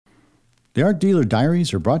The Art Dealer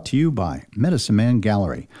Diaries are brought to you by Medicine Man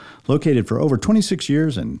Gallery, located for over 26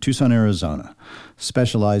 years in Tucson, Arizona,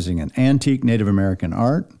 specializing in antique Native American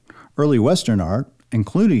art, early Western art,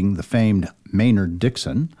 including the famed Maynard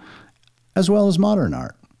Dixon, as well as modern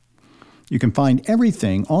art. You can find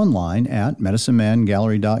everything online at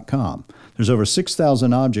medicinemangallery.com. There's over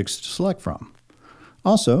 6,000 objects to select from.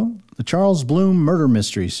 Also, the Charles Bloom Murder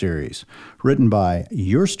Mystery Series, written by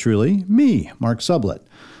yours truly, me, Mark Sublett.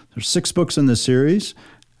 There's 6 books in this series,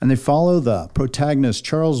 and they follow the protagonist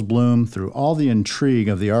Charles Bloom through all the intrigue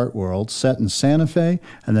of the art world set in Santa Fe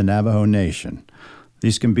and the Navajo Nation.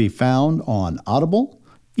 These can be found on Audible,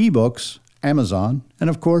 eBooks, Amazon, and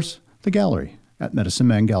of course, the gallery at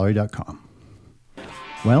medicinemangallery.com.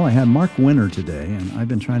 Well, I had Mark Winter today, and I've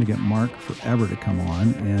been trying to get Mark forever to come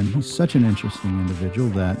on, and he's such an interesting individual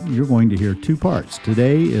that you're going to hear 2 parts.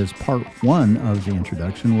 Today is part 1 of the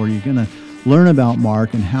introduction, where you're going to learn about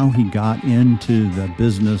Mark and how he got into the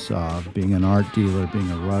business of being an art dealer, being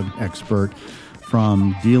a rug expert,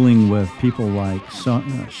 from dealing with people like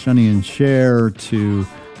Sonny and Cher to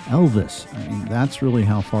Elvis. I mean, that's really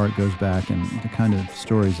how far it goes back and the kind of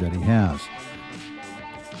stories that he has.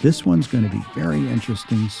 This one's going to be very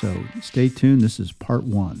interesting, so stay tuned. This is part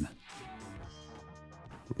 1.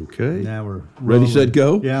 Okay. Now we're ready, set,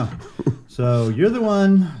 go? Yeah. So you're the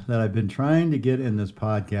one that I've been trying to get in this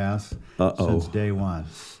podcast since day one.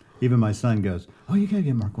 Even my son goes, "Oh, you got to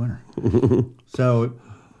get Mark Winter." So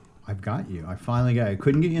I've got you. I finally got you. I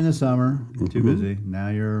couldn't get you in the summer. Too busy. Now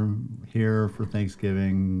you're here for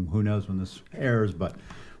Thanksgiving. Who knows when this airs, but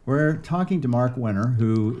we're talking to Mark Winter,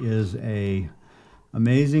 who is a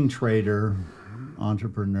amazing trader,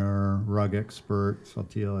 entrepreneur, rug expert,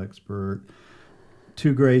 saltillo expert,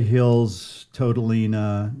 Two Gray Hills,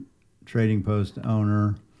 Totalina, Trading Post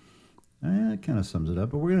owner. That kind of sums it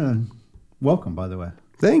up. But we're going to welcome, by the way.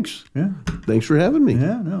 Thanks. Yeah. Thanks for having me.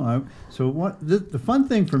 Yeah, no. So what the fun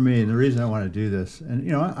thing for me, and the reason I want to do this,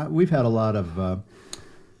 and we've had a lot of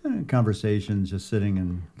conversations just sitting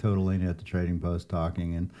in Totalina at the Trading Post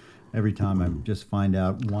talking, and every time I just find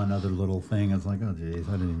out one other little thing, it's like, oh, geez,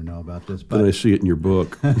 I didn't even know about this. But then I see it in your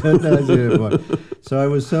book. So I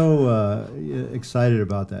was so excited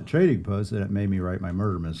about that Trading Post that it made me write my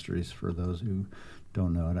murder mysteries. For those who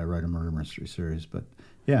don't know it, I write a murder mystery series. But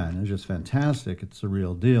yeah, and it's just fantastic. It's the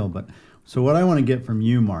real deal. But so what I want to get from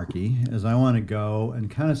you, Marky, is I want to go and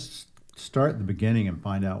kind of start at the beginning and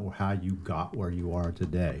find out how you got where you are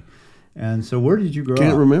today. And so where did you grow up?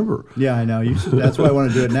 Can't remember. Yeah, I know. That's why I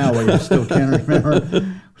want to do it now while you still can't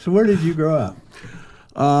remember. So where did you grow up?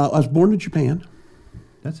 I was born in Japan.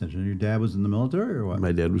 That's interesting. Your dad was in the military or what?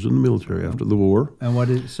 My dad was in the military after the war.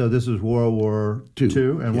 And so this was World War II.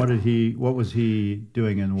 And yeah. What was he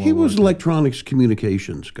doing in World War II? He was an electronics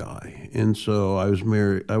communications guy. And so I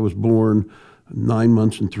was born 9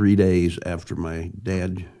 months and 3 days after my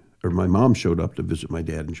mom showed up to visit my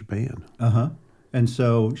dad in Japan. Uh-huh. And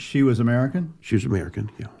so she was American? She was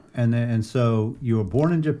American, yeah. And so you were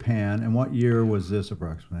born in Japan, and what year was this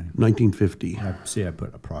approximately? 1950. I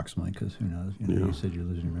put approximately because who knows? You said you're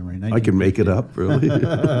losing your memory. I can make it up, really.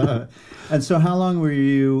 And so how long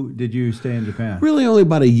did you stay in Japan? Really only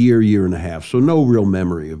about a year and a half, so no real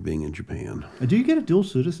memory of being in Japan. Do you get a dual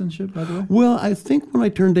citizenship, by the way? Well, I think when I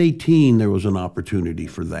turned 18, there was an opportunity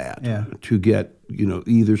for that, to get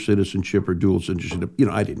either citizenship or dual citizenship.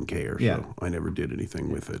 I didn't care, so I never did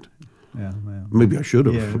anything with it. Yeah, well, maybe I should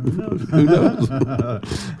have. Yeah, who knows?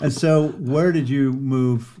 And so, where did you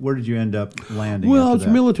move? Where did you end up landing? Well, I was a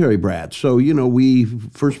military brat. So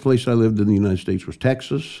first place I lived in the United States was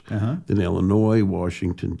Texas, then Illinois,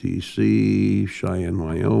 Washington D.C., Cheyenne,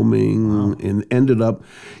 Wyoming, and ended up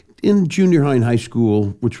in junior high and high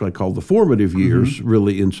school, which I call the formative years,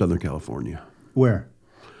 really in Southern California. Where?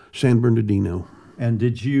 San Bernardino. And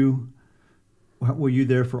were you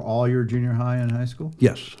there for all your junior high and high school?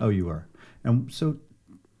 Yes. Oh, you were. And so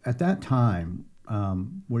at that time,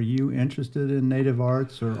 were you interested in native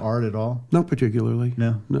arts or art at all? Not particularly.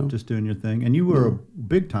 No? Just doing your thing. And you were a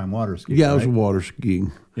big-time water skier, Yeah, I was water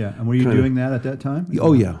skiing. Yeah, and were you doing that at that time?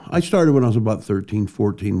 Oh, yeah. I started when I was about 13,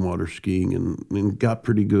 14 water skiing and got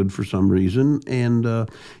pretty good for some reason. And, I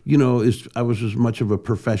was as much of a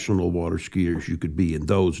professional water skier as you could be in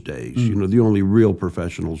those days. The only real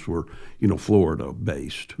professionals were,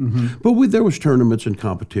 Florida-based. But there was tournaments and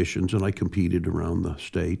competitions, and I competed around the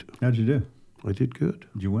state. How'd you do? I did good.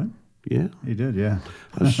 Did you win? Yeah. You did, yeah.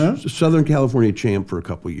 I was Southern California champ for a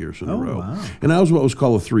couple of years in a row. Wow. And I was what was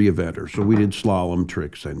called a 3-eventer. So we did slalom,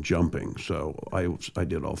 tricks, and jumping. So I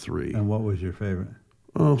did all 3. And what was your favorite?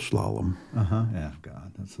 Oh, slalom. Yeah,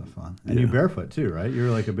 God, that's so fun. And you barefoot too, right?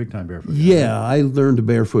 You're like a big time barefoot guy. Yeah, I learned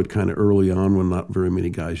barefoot kind of early on when not very many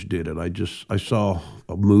guys did it. I saw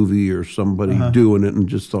a movie or somebody doing it and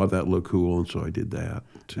just thought that looked cool, and so I did that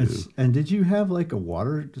too. And did you have like a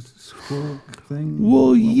water school thing?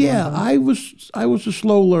 Well, yeah, I was a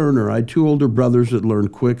slow learner. I had two older brothers that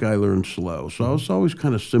learned quick. I learned slow, so I was always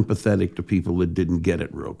kind of sympathetic to people that didn't get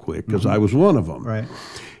it real quick because I was one of them. Right.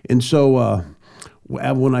 And so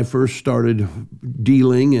when I first started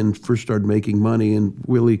dealing and first started making money, and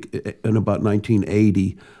really in about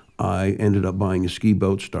 1980, I ended up buying a ski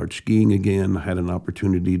boat, start skiing again. I had an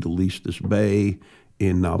opportunity to lease this bay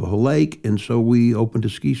in Navajo Lake, and so we opened a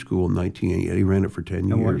ski school in 1980. I ran it for 10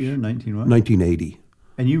 years. And what year? 1980.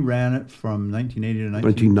 And you ran it from 1980 to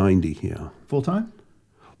 1990, yeah. Full time?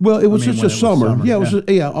 Well, it was just a summer. Summer. Yeah, it was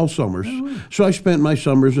all summers. So I spent my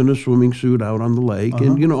summers in a swimming suit out on the lake,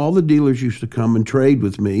 and all the dealers used to come and trade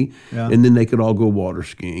with me, and then they could all go water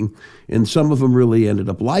skiing. And some of them really ended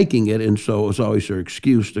up liking it, and so it was always their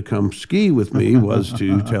excuse to come ski with me was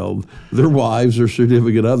to tell their wives or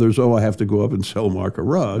significant others, "Oh, I have to go up and sell Mark a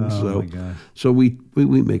rug." So we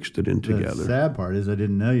mixed it in together. The sad part is I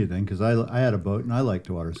didn't know you then because I had a boat and I liked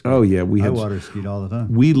to water ski. Oh yeah, I water skied all the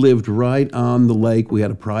time. We lived right on the lake. We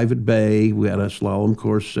had a private bay. We had a slalom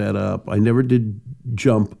course set up. I never did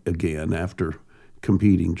jump again after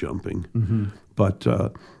competing jumping, but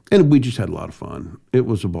and we just had a lot of fun. It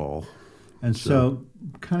was a ball. And so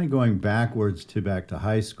kind of going back to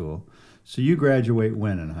high school. So you graduate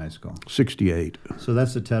when in high school? 68. So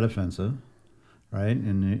that's the Tet Offensive, right,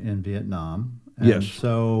 in Vietnam. And yes.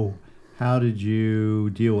 So how did you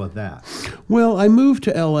deal with that? Well, I moved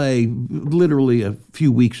to L.A. literally a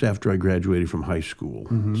few weeks after I graduated from high school.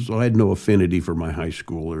 So I had no affinity for my high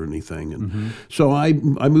school or anything. And so I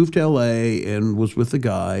moved to L.A. and was with a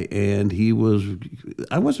guy, and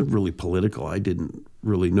I wasn't really political. I didn't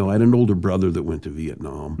really know. I had an older brother that went to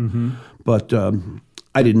Vietnam. But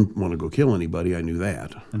I didn't want to go kill anybody. I knew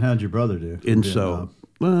that. And how'd your brother do? And so,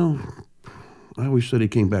 well, I always said he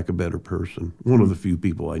came back a better person. One of the few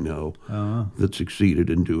people I know that succeeded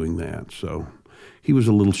in doing that. So he was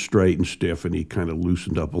a little straight and stiff, and he kind of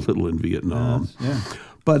loosened up a little in Vietnam.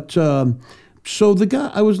 But so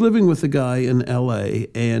I was living with a guy in L.A.,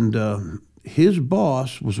 and his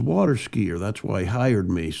boss was a water skier. That's why he hired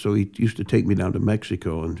me. So he used to take me down to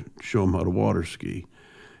Mexico and show him how to water ski.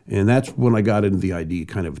 And that's when I got into the idea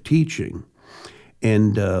kind of teaching.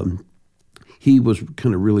 And he was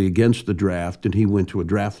kind of really against the draft, and he went to a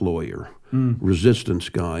draft lawyer, resistance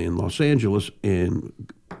guy in Los Angeles, and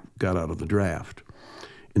got out of the draft.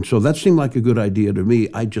 And so that seemed like a good idea to me.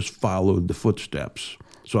 I just followed the footsteps.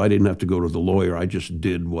 So I didn't have to go to the lawyer. I just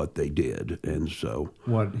did what they did, and so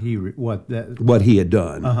what he had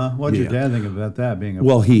done. What did your dad think about that?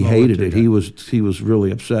 He hated it. He was really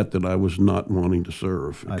upset that I was not wanting to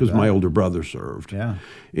serve because my older brother served. Yeah,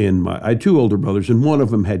 and I had two older brothers, and one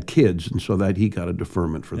of them had kids, and so that he got a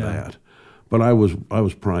deferment for that. But I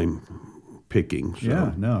was prime picking. So.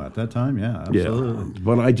 Yeah, no, at that time, yeah, absolutely. Yeah,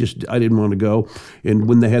 but I didn't want to go, and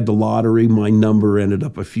when they had the lottery, my number ended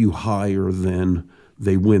up a few higher than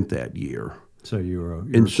they went that year. So you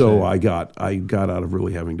were so I got out of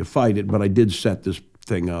really having to fight it, but I did set this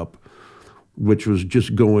thing up, which was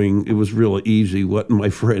just going. It was real easy. What my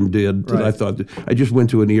friend did, right. I thought I just went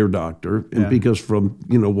to an ear doctor, and because from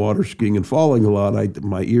water skiing and falling a lot,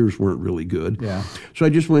 my ears weren't really good. Yeah. So I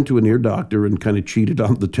just went to an ear doctor and kind of cheated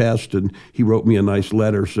on the test, and he wrote me a nice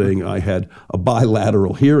letter saying I had a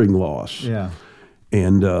bilateral hearing loss. Yeah.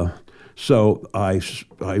 And so I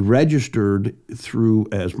registered through,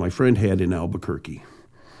 as my friend had in Albuquerque.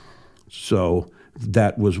 So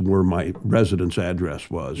that was where my residence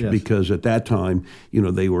address was, because at that time,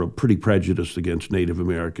 they were pretty prejudiced against Native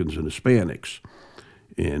Americans and Hispanics.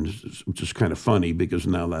 And it's just kind of funny because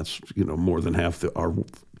now that's, more than half our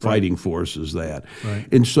fighting force is that. Right.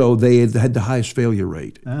 And so they had the highest failure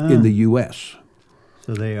rate in the U.S.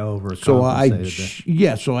 So they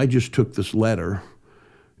overcompensated. So I just took this letter.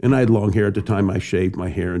 And I had long hair at the time. I shaved my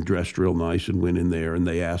hair and dressed real nice and went in there. And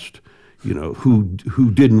they asked, who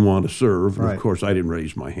didn't want to serve. And right. of course, I didn't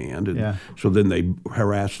raise my hand. And so then they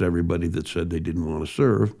harassed everybody that said they didn't want to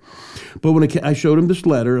serve. But when I showed him this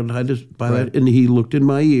letter, and and he looked in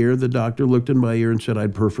my ear. The doctor looked in my ear and said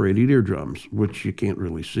I'd perforated eardrums, which you can't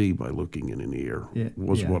really see by looking in an ear.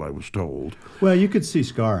 Was what I was told. Well, you could see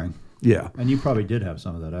scarring. Yeah, and you probably did have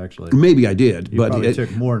some of that actually. Maybe I did, but it took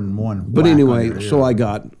more than one. But anyway, so I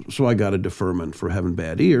got a deferment for having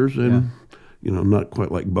bad ears, and not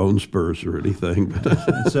quite like bone spurs or anything,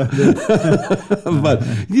 but, So but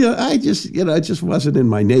I just, it just wasn't in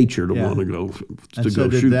my nature to want to go did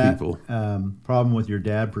shoot that, people. Problem with your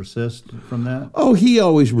dad persist from that? Oh, he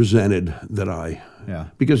always resented that Yeah.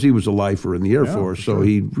 because he was a lifer in the Air Force, so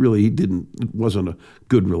sure. it wasn't a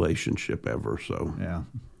good relationship ever. So Yeah.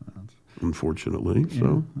 unfortunately,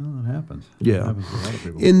 so Well, it happens. yeah. It happens to a lot of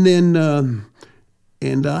people. And then,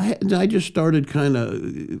 I just started kind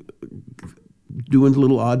of doing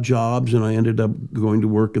little odd jobs, and I ended up going to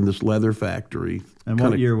work in this leather factory. And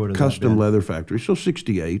what year would it have custom been? leather factory? So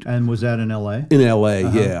 68. And was that in L.A.? In L.A.,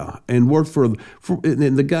 yeah. And worked for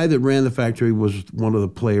and the guy that ran the factory was one of the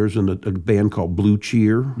players in a band called Blue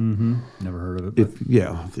Cheer. Mm-hmm. Never heard of it.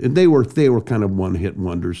 Yeah. And they were kind of one-hit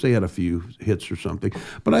wonders. They had a few hits or something.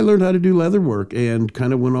 But I learned how to do leather work and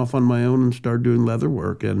kind of went off on my own and started doing leather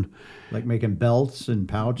work. And Like making belts and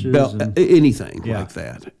pouches? anything Yeah. like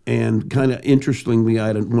that. And kind of interestingly,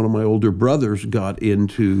 one of my older brothers got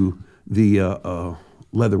into the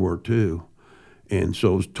leather work too. And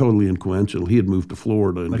so it was totally coincidental. He had moved to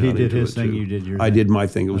Florida and But got he did into his it, thing, too. you did your I thing. did my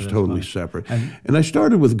thing. It was that's totally fine. separate. And- And I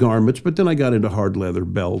started with garments, but then I got into hard leather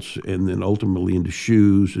belts and then ultimately into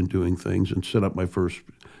shoes and doing things and set up my first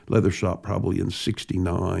leather shop probably in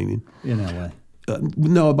 69. In L.A.?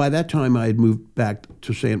 No, by that time I had moved back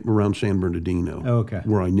to around San Bernardino, Oh, okay.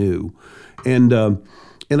 where I knew, and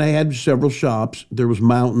I had several shops. There was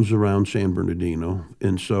mountains around San Bernardino,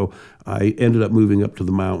 and so I ended up moving up to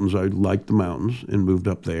the mountains. I liked the mountains and moved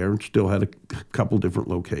up there, and still had a couple different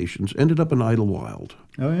locations. Ended up in Idlewild,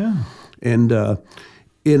 Oh, yeah. and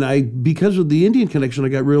because of the Indian connection, I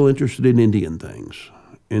got real interested in Indian things.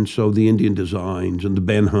 And so the Indian designs and the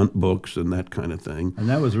Ben Hunt books and that kind of thing. And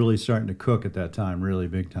that was really starting to cook at that time, really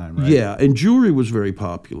big time, right? Yeah, and jewelry was very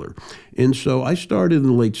popular. And so I started in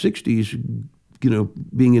the late 60s,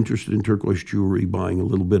 being interested in turquoise jewelry, buying a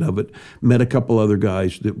little bit of it. Met a couple other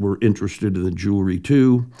guys that were interested in the jewelry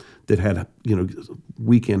too, that had,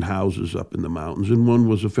 weekend houses up in the mountains. And one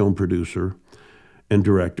was a film producer and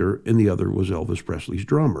director, and the other was Elvis Presley's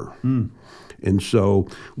drummer. And so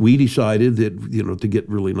we decided that, to get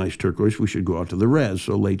really nice turquoise, we should go out to the res.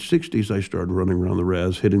 So late 60s, I started running around the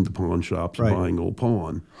res, hitting the pawn shops, Right. buying old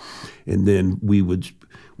pawn. And then he would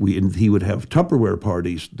have Tupperware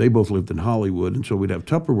parties. They both lived in Hollywood, and so we'd have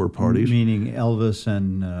Tupperware parties. Meaning Elvis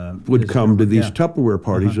and... Would his come to drummer. these Yeah. Tupperware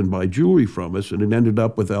parties and buy jewelry from us. And it ended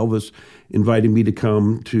up with Elvis inviting me to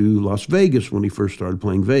come to Las Vegas when he first started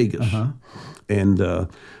playing Vegas. And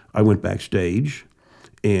I went backstage,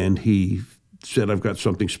 and he said, "I've got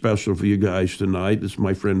something special for you guys tonight. It's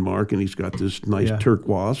my friend Mark, and he's got this nice Yeah.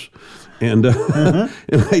 turquoise." And and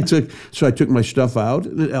I took my stuff out,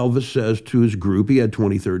 and Elvis says to his group, he had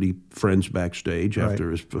 20, 30 friends backstage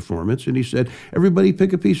after his performance, and he said, "Everybody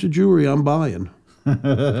pick a piece of jewelry, I'm buying."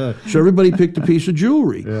 So everybody picked a piece of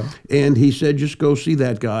jewelry. Yeah. And he said, "Just go see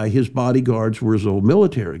that guy." His bodyguards were his old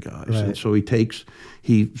military guys. Right. And so he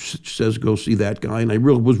says, "Go see that guy." And I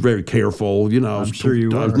really was very careful. I'm sure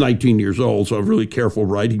you I was were. 19 years old, so I was really careful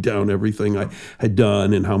writing down everything I had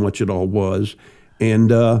done and how much it all was.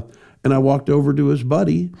 And I walked over to his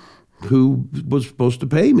buddy who was supposed to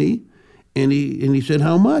pay me. And he said,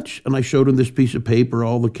 "How much?" And I showed him this piece of paper,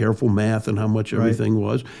 all the careful math and how much everything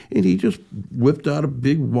was. And he just whipped out a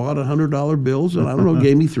big wad of $100 bills, and I don't know,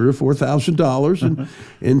 gave me $3,000 or $4,000.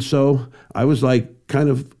 And so I was like kind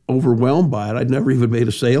of overwhelmed by it. I'd never even made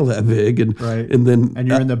a sale that big. And then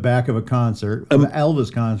you're in the back of a concert, an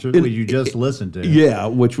Elvis concert, which you just listened to. yeah,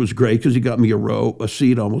 which was great because he got me a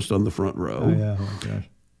seat almost on the front row. Oh, yeah. Oh, my gosh.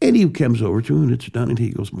 And he comes over to me, and it's done, and he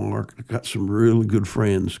goes, "Mark, I've got some really good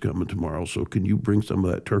friends coming tomorrow, so can you bring some of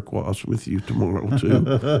that turquoise with you tomorrow, too?"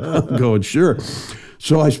 I'm going, "Sure."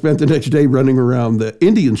 So I spent the next day running around the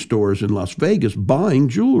Indian stores in Las Vegas buying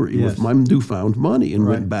jewelry Yes. with my newfound money, and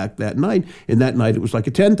Right. went back that night. And that night it was like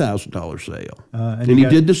a $10,000 sale. And And you he got-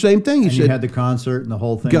 did the same thing. He And you said, had the concert and the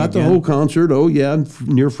whole thing got the again? whole concert. Oh yeah,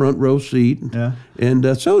 near front row seat. Yeah. And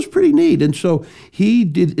so it was pretty neat. And so he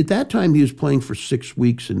did. At that time, he was playing for 6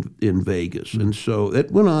 weeks in Vegas, and so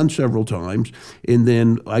it went on several times. And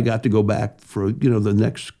then I got to go back for the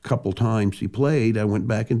next couple times he played. I went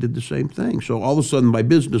back and did the same thing. So all of a sudden, my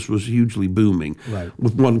business was hugely booming. Right.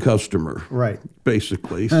 With one customer. Right.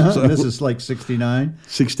 Basically. So So this is like 69?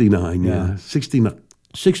 69. Yeah.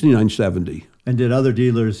 69, 70. And did other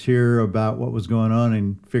dealers hear about what was going on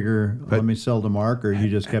and figure, let me sell to Mark, or you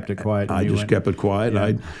just kept it quiet? And I you just went- kept it quiet.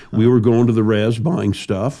 Yeah. We were going to the res buying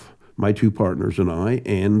stuff, my two partners and I,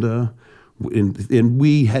 and and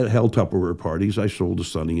we had held Tupperware parties. I sold to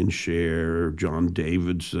Sonny and Cher, John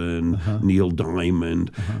Davidson, Neil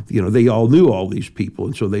Diamond. They all knew all these people,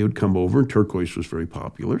 and so they would come over, and Turquoise was very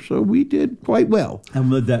popular, so we did quite well.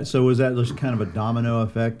 And was that just kind of a domino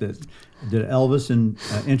effect? Did Elvis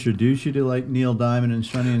introduce you to like Neil Diamond and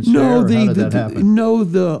Sonny and Cher? No, how did that happen?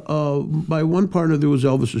 My one partner, there was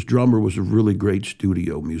Elvis's drummer, was a really great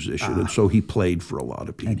studio musician, and so he played for a lot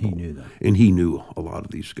of people. And he knew them. And he knew a lot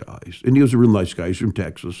of these guys. And he was a real nice guy. He's from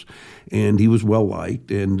Texas, and he was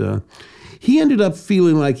well-liked. And he ended up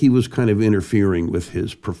feeling like he was kind of interfering with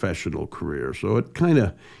his professional career. So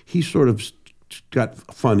he sort of got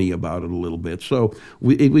funny about it a little bit. So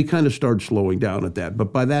we kind of started slowing down at that.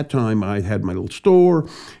 But by that time, I had my little store,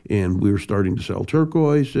 and we were starting to sell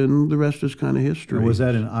Turquoise, and the rest is kind of history. And was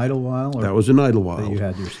that in Idlewild? That was in Idlewild. That you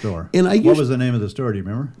had your store. And what was the name of the store? Do you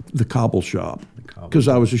remember? The Cobble Shop. Because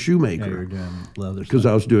I was a shoemaker. Yeah, you were doing leather. Because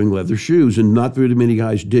I was doing leather shoes, and not very many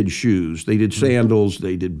guys did shoes. They did sandals,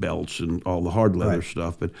 they did belts, and all the hard leather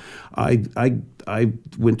stuff. But I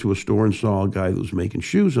went to a store and saw a guy that was making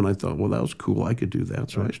shoes, and I thought, well, that was cool. I could do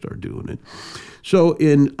that, so I started doing it. So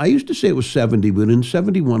I used to say it was 70, but in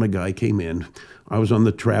 71, a guy came in. I was on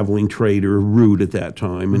the Traveling Trader route at that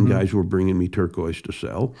time, and guys were bringing me Turquoise to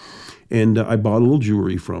sell. And I bought a little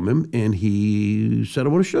jewelry from him, and he said, I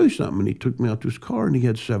want to show you something. And he took me out to his car, and he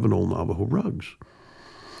had 7 old Navajo rugs.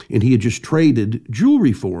 And he had just traded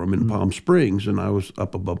jewelry for him in Palm Springs, and I was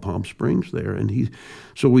up above Palm Springs there. And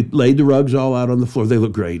so we laid the rugs all out on the floor. They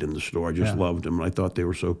looked great in the store. I just loved them, and I thought they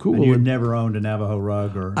were so cool. And you'd never owned a Navajo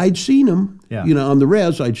rug? I'd seen them. On the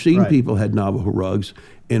res, I'd seen people had Navajo rugs.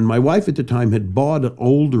 And my wife at the time had bought an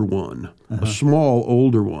older one, a small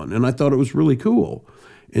older one, and I thought it was really cool.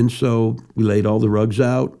 And so we laid all the rugs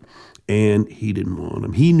out, and he didn't want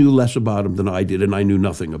them. He knew less about them than I did, and I knew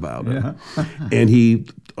nothing about them. And he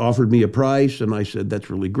offered me a price, and I said, that's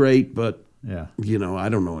really great, but I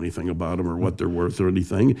don't know anything about them or what they're worth or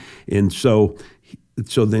anything. And so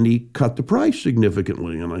then he cut the price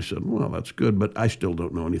significantly, and I said, well, that's good, but I still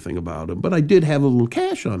don't know anything about them. But I did have a little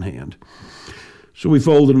cash on hand. So we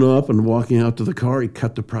folded them up, and walking out to the car, he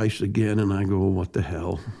cut the price again, and I go, well, what the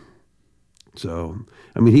hell? So,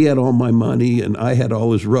 he had all my money, and I had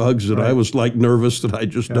all his rugs, and I was like nervous that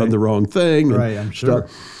I'd just done the wrong thing. Right, I'm sure.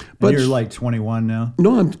 But you're like 21 now?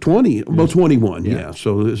 No, I'm 20. Well, 21, yeah.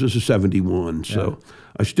 So this is 71. So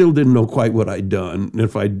I still didn't know quite what I'd done. And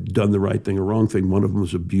if I'd done the right thing or wrong thing, one of them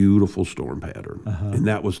was a beautiful storm pattern. And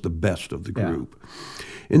that was the best of the group.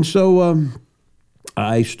 And so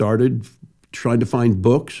I started trying to find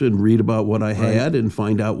books and read about what I had and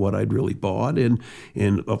find out what I'd really bought. And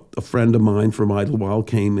a friend of mine from Idlewild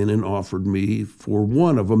came in and offered me for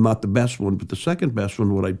one of them, not the best one, but the second best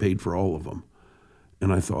one, what I'd paid for all of them.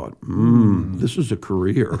 And I thought, this is a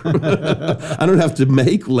career. I don't have to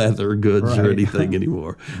make leather goods or anything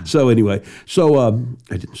anymore. So anyway, I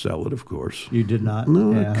didn't sell it, of course. You did not?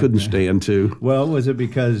 No, I couldn't stand to. Well, was it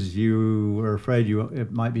because you were afraid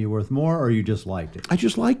it might be worth more, or you just liked it? I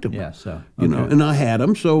just liked them. Yeah, so. You know, and I had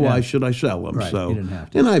them, so why should I sell them? Right, so, you didn't have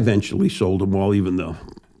to. And I eventually sold them all, even though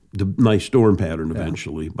the nice storm pattern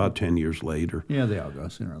eventually, about 10 years later. Yeah, they all go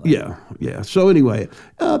sooner or later. Yeah. So anyway,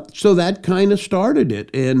 so that kind of started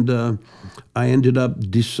it. And I ended up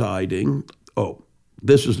deciding,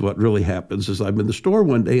 this is what really happens, is I'm in the store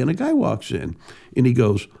one day and a guy walks in and he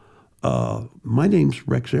goes, my name's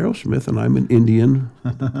Rex Aerosmith and I'm an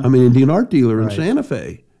Indian art dealer in Santa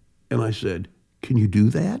Fe. And I said, can you do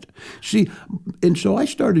that? See, and so I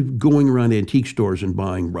started going around antique stores and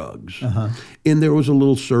buying rugs. And there was a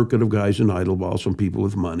little circuit of guys in Idlewild, some people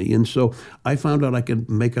with money. And so I found out I could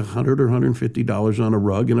make $100 or $150 on a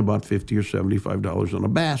rug and about $50 or $75 on a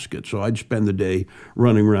basket. So I'd spend the day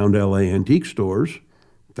running around LA antique stores.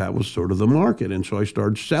 That was sort of the market. And so I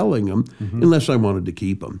started selling them, unless I wanted to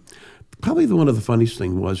keep them. Probably one of the funniest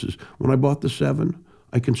things is when I bought the 7,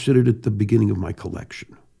 I considered it the beginning of my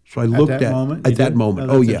collection. So I looked at that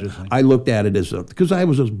moment. I looked at it as because I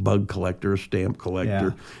was a bug collector, a stamp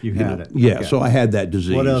collector. Yeah, you had it. Yeah, okay. So I had that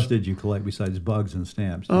disease. What else did you collect besides bugs and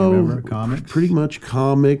stamps? Do you remember? Comics? Pretty much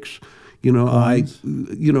comics.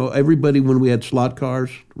 Everybody, when we had slot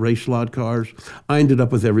cars, race slot cars, I ended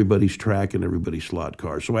up with everybody's track and everybody's slot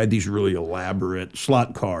cars. So I had these really elaborate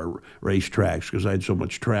slot car race tracks because I had so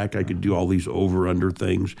much track, I could do all these over-under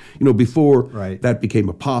things. Before that became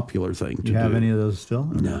a popular thing to do. Do you have any of those still?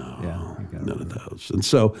 No, none of those. And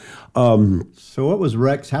so... so what was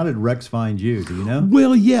Rex? How did Rex find you? Do you know?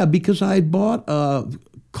 Well, yeah, because I had bought a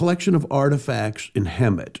collection of artifacts in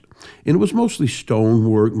Hemet. And it was mostly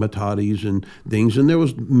stonework, matatis and things, and there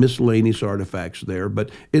was miscellaneous artifacts there.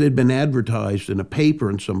 But it had been advertised in a paper,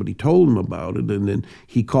 and somebody told him about it. And then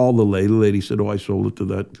he called the lady. The lady said, "Oh, I sold it to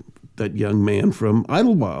that young man from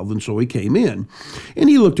Idlewild." And so he came in, and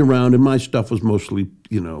he looked around, and my stuff was mostly,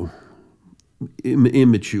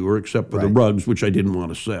 immature, except for the rugs, which I didn't want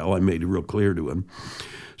to sell. I made it real clear to him.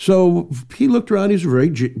 So he looked around. He's a very,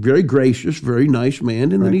 very gracious, very nice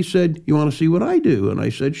man. And then he said, "You want to see what I do?" And I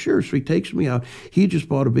said, "Sure." So he takes me out. He just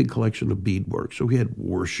bought a big collection of beadwork. So he had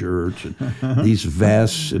war shirts and these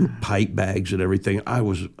vests and pipe bags and everything. I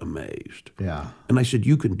was amazed. Yeah. And I said,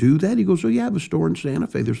 "You can do that?" He goes, "Oh, yeah, I have a store in Santa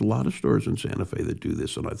Fe. There's a lot of stores in Santa Fe that do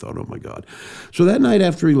this." And I thought, oh, my God. So that night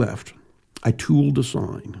after he left, I tooled a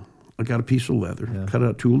sign. I got a piece of leather, cut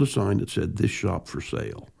out, tooled a sign that said, "This shop for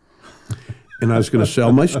sale." And I was going to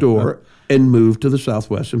sell my store and move to the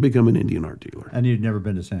Southwest and become an Indian art dealer. And you'd never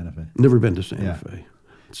been to Santa Fe? Never been to Santa Fe.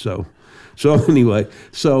 So anyway,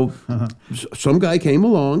 some guy came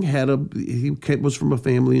along, was from a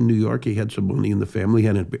family in New York. He had some money in the family,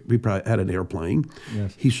 had an airplane.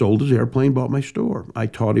 Yes. He sold his airplane, bought my store. I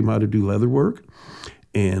taught him how to do leather work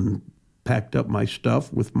and packed up my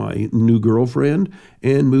stuff with my new girlfriend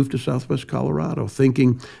and moved to Southwest Colorado,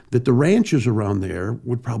 thinking that the ranches around there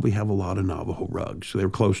would probably have a lot of Navajo rugs. So they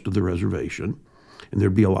were close to the reservation, and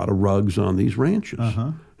there'd be a lot of rugs on these ranches.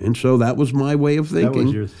 And so that was my way of thinking. That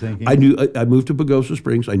was your thinking? I moved to Pagosa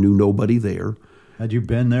Springs. I knew nobody there. Had you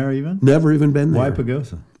been there even? Never even been there. Why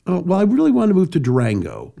Pagosa? Well, I really wanted to move to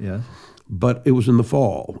Durango. Yes. But it was in the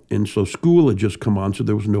fall, and so school had just come on, so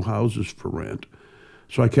there was no houses for rent.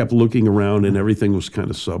 So I kept looking around, and everything was kind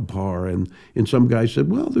of subpar. And some guy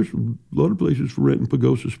said, "Well, there's a lot of places for rent in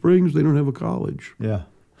Pagosa Springs. They don't have a college." Yeah.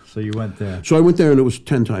 So you went there. So I went there, and it was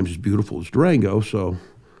 10 times as beautiful as Durango. So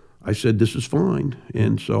I said, "This is fine."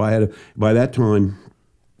 And so by that time,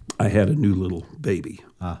 I had a new little baby,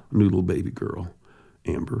 new little baby girl,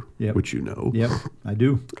 Amber, which you know. Yep, I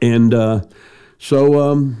do. And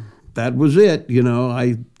so that was it,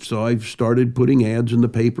 So I started putting ads in the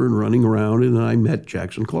paper and running around, and I met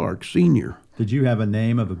Jackson Clark, Sr. Did you have a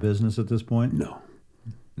name of a business at this point? No.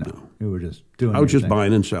 You were just doing. I was just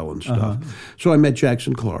buying and selling stuff. So I met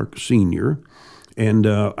Jackson Clark, Sr., and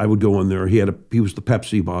I would go in there. He was the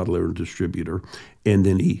Pepsi bottler and distributor, and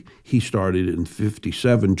then he started in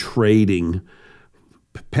 '57 trading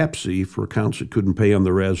Pepsi for accounts that couldn't pay on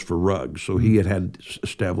the res for rugs. So he had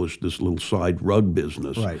established this little side rug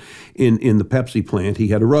business. Right. In the Pepsi plant, he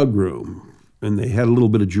had a rug room, and they had a little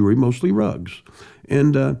bit of jewelry, mostly rugs.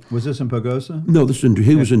 And was this in Pagosa? No,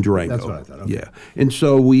 he was in Durango. That's what I thought. Okay. Yeah, and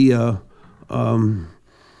so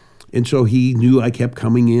and so he knew I kept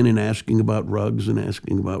coming in and asking about rugs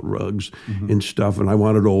and stuff, and I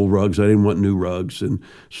wanted old rugs. I didn't want new rugs, and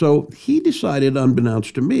so he decided,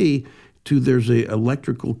 unbeknownst to me, there's a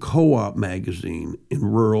electrical co-op magazine in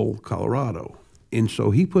rural Colorado. And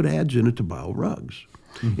so he put ads in it to buy rugs.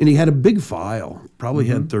 And he had a big file, probably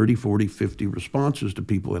had 30, 40, 50 responses to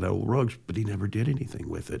people that had old rugs, but he never did anything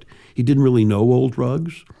with it. He didn't really know old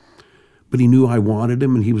rugs, but he knew I wanted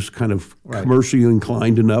them, and he was kind of commercially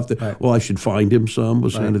inclined enough that, well, I should find him some,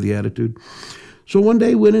 was kind of the attitude. So one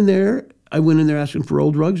day I went in there asking for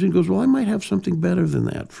old rugs, and he goes, "Well, I might have something better than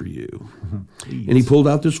that for you." And he pulled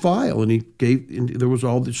out this file, and there was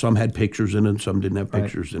some had pictures in it, and some didn't have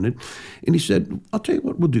pictures in it. And he said, "I'll tell you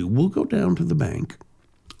what we'll do. We'll go down to the bank.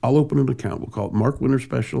 I'll open an account. We'll call it Mark Winter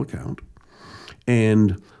Special Account.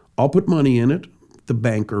 And I'll put money in it." The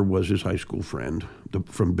banker was his high school friend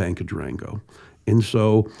from Bank of Durango. And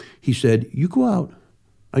so he said, "You go out."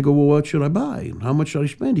 I go, "Well, what should I buy? How much should I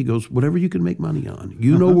spend?" He goes, "Whatever you can make money on.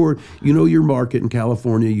 You know your market in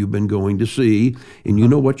California you've been going to see, and you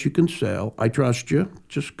know what you can sell. I trust you.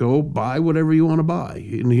 Just go buy whatever you want to buy.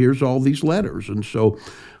 And here's all these letters." And so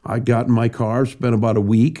I got in my car, spent about a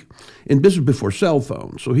week, and this is before cell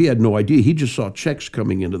phones, so he had no idea. He just saw checks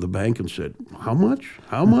coming into the bank and said, "How much?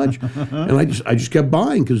 How much?" And I just kept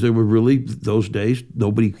buying, because they were really, those days,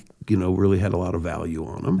 nobody really had a lot of value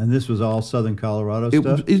on them. And this was all Southern Colorado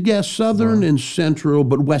stuff? Southern and central,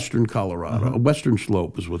 but Western Colorado. Western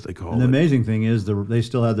Slope is what they call it. And the amazing thing is they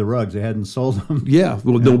still had the rugs. They hadn't sold them. Yeah,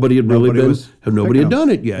 well, nobody had done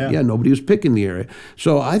it yet. Yeah, nobody was picking the area.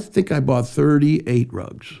 So I think I bought 38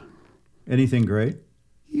 rugs. Anything great?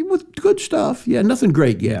 With good stuff, nothing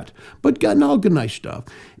great yet, but gotten all good, nice stuff.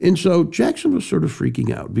 And so Jackson was sort of freaking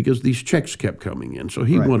out because these checks kept coming in. So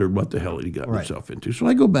he wondered what the hell he got himself into. So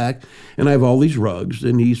I go back, and I have all these rugs,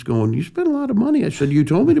 and he's going, "You spent a lot of money." I said, "You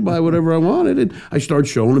told me to buy whatever I wanted." And I start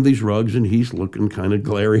showing him these rugs, and he's looking kind of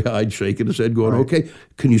glary-eyed, shaking his head, going, "Okay,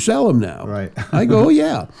 can you sell them now?" Right. I go, "Oh,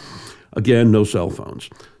 yeah." Again, no cell phones.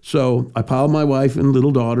 So I pile my wife and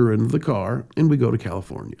little daughter into the car, and we go to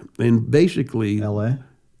California. And basically... L.A.?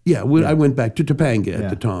 Yeah, I went back to Topanga at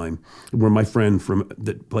the time, where my friend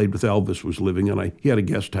that played with Elvis was living, and he had a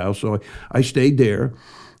guest house, so I stayed there,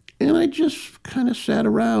 and I just kind of sat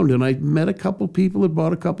around, and I met a couple people that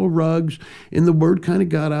bought a couple rugs, and the word kind of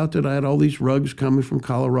got out that I had all these rugs coming from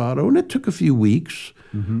Colorado, and it took a few weeks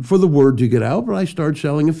for the word to get out, but I started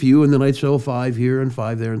selling a few, and then I'd sell 5 here and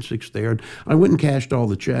 5 there and 6 there, and I went and cashed all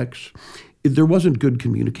the checks. There wasn't good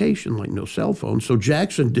communication, like no cell phone. So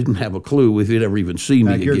Jackson didn't have a clue if he'd ever even see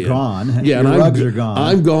me again. You're gone. Yeah, Your and rugs are gone.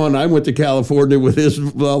 I'm gone. I went to California with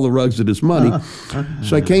all the rugs and his money.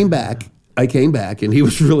 So I came back, and he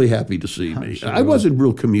was really happy to see me. Sure I wasn't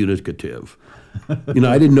real communicative. I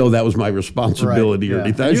didn't know that was my responsibility or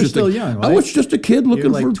anything. You're still young, right? I was just a kid looking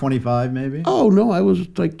You're like for 25 maybe? Oh, no, I was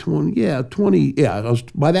like 20. Yeah, 20. Yeah,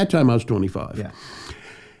 by that time I was 25. Yeah.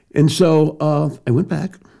 And so I went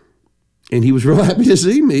back. And he was real happy to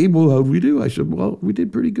see me. Well, how'd we do? I said, well, we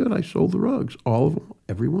did pretty good. I sold the rugs, all of them,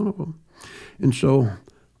 every one of them. And so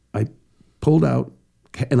I pulled out,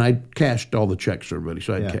 and I cashed all the checks for everybody,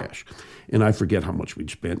 so I had cash. And I forget how much we'd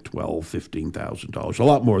spent, $12,000, $15,000, a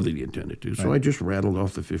lot more than he intended to. So I just rattled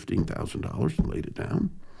off the $15,000 and laid it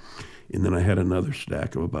down. And then I had another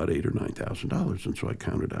stack of about $8,000 or $9,000, and so I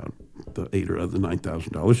counted out the $8,000 or the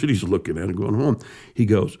 $9,000. And he's looking at it, going home. He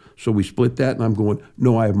goes, "So we split that?" And I'm going,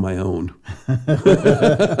 "No, I have my own."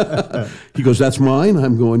 He goes, "That's mine?"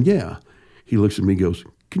 I'm going, "Yeah." He looks at me, and goes,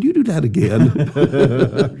 "Can you do that again?"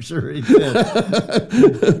 I'm sure he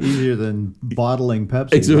did. Easier than bottling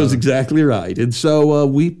Pepsi. It was exactly right. And so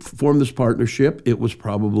we formed this partnership. It was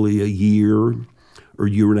probably a year or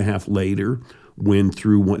year and a half later. Went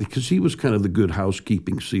through one, because he was kind of the good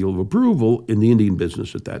housekeeping seal of approval in the Indian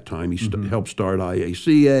business at that time. He helped start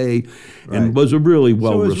IACA and was a really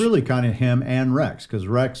well. So it was really kind of him and Rex, because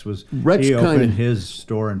Rex opened his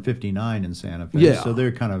store in '59 in Santa Fe. Yeah. So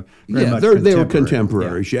they're kind of very much they were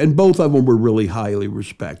contemporaries, and both of them were really highly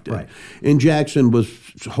respected. Right. And Jackson was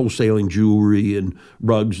wholesaling jewelry and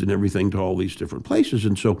rugs and everything to all these different places,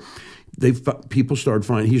 and so. People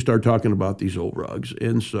started he started talking about these old rugs,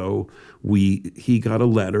 and so he got a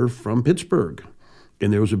letter from Pittsburgh,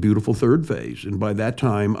 and there was a beautiful third phase, and by that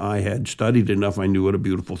time I had studied enough, I knew what a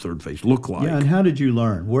beautiful third phase looked like. Yeah, and how did you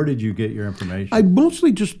learn? Where did you get your information? I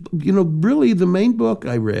mostly just, really the main book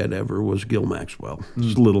I read ever was Gil Maxwell,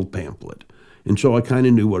 this little pamphlet, and so I kind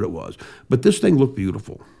of knew what it was, but this thing looked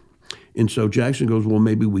beautiful, and so Jackson goes, "Well,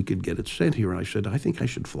 maybe we could get it sent here," and I said, "I think I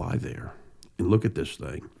should fly there and look at this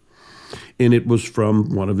thing." And it was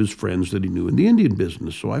from one of his friends that he knew in the Indian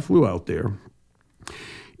business. So I flew out there.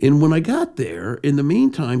 And when I got there, in the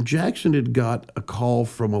meantime, Jackson had got a call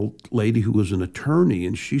from a lady who was an attorney,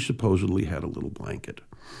 and she supposedly had a little blanket.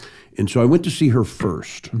 And so I went to see her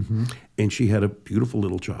first, and she had a beautiful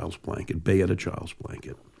little child's blanket, Bayetta child's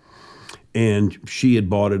blanket. And she had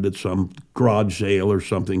bought it at some garage sale or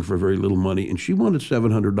something for very little money, and she wanted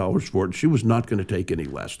 $700 for it. She was not going to take any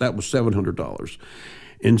less. That was $700.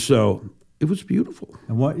 And so it was beautiful.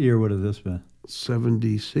 And what year would have this been?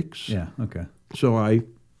 76. Yeah, okay. So I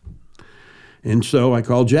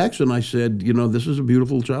called Jackson. I said, this is a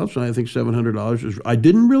beautiful child. So I think $700 is. I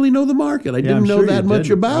didn't really know the market. I didn't know that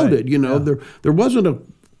much about it. There wasn't a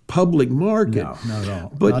public market. No, not at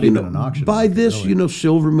all. But not even an auction by market, this, really.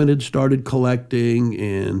 Silverman had started collecting,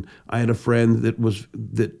 and I had a friend that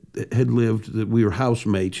had lived, that we were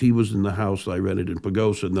housemates. He was in the house I rented in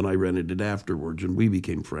Pagosa, and then I rented it afterwards, and we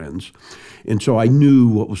became friends. And so I knew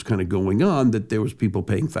what was kind of going on, that there was people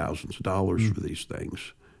paying thousands of dollars for these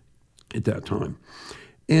things at that time.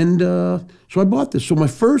 And so I bought this. So my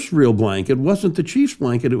first real blanket wasn't the Chief's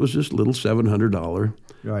blanket. It was this little $700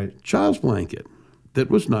 child's blanket that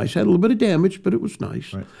was nice. Had a little bit of damage, but it was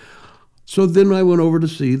nice. Right. So then I went over to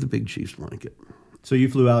see the big Chief's blanket. So you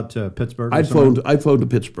flew out to Pittsburgh? I'd flown to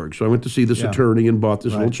Pittsburgh. So I went to see this attorney and bought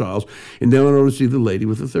this little child's. And then I went over to see the lady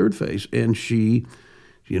with the third face. And she,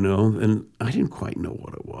 and I didn't quite know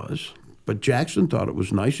what it was. But Jackson thought it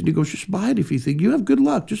was nice. And he goes, "Just buy it if you think you have good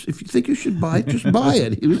luck. Just if you think you should buy it, just buy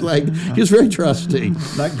it." He was very trusty.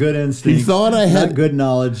 Not good instinct. He thought I had not good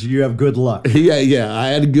knowledge. You have good luck. Yeah. I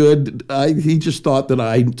had he just thought that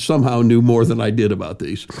I somehow knew more than I did about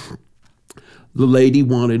these. The lady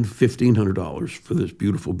wanted $1,500 for this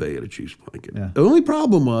beautiful Bayetta Chief's blanket. Yeah. The only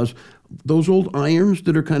problem was those old irons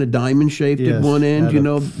that are kind of diamond-shaped at one end,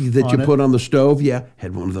 that you put on the stove,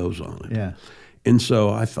 had one of those on it. Yeah. And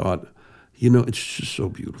so I thought, it's just so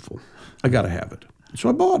beautiful. I got to have it. So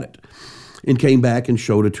I bought it and came back and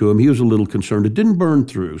showed it to him. He was a little concerned. It didn't burn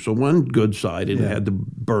through. So one good side, it had the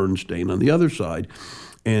burn stain on the other side.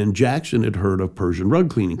 And Jackson had heard of Persian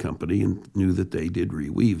Rug Cleaning Company and knew that they did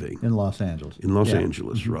reweaving. In Los Angeles. In Los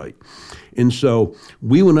Angeles, right. And so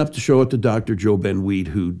we went up to show it to Dr. Joe Ben Weed,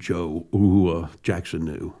 who Jackson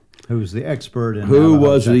knew. Who was the expert in Who Navajo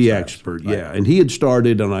was the textiles. expert, Right. yeah. And he had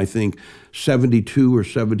started on, I think, 72 or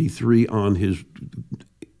 73 on his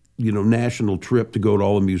national trip to go to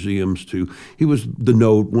all the museums. He was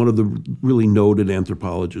one of the really noted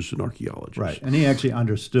anthropologists and archaeologists. Right, and he actually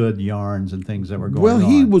understood yarns and things that were going Well,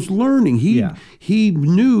 on. he was learning. Yeah. He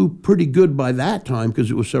knew pretty good by that time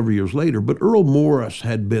because it was several years later. But Earl Morris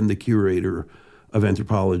had been the curator of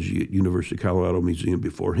anthropology at University of Colorado Museum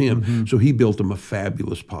before him. So he built him a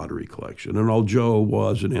fabulous pottery collection. And although Joe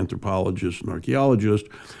was an anthropologist and archaeologist,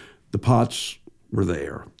 the pots were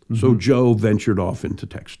there. So Joe ventured off into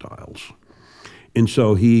textiles. And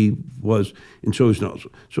so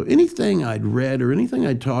so anything I'd read or anything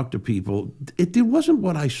I'd talked to people, it wasn't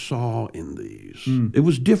what I saw in these. It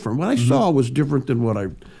was different. What I saw was different than what I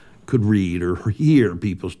could read or hear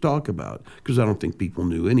people talk about, because I don't think people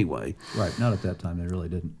knew anyway. Right, not at that time, they really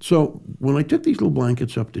didn't. So when I took these little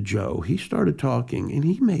blankets up to Joe, he started talking, and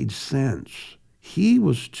he made sense. He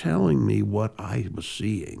was telling me what I was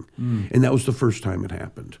seeing, and that was the first time it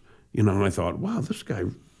happened. And I thought, wow, this guy...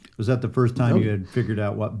 Was that the first time you had figured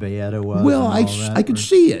out what Bayetta was? Well, and all that, I could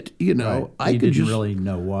see it, Right. I You could didn't just... really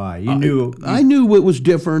know why. You knew... I knew it was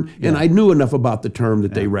different, and I knew enough about the term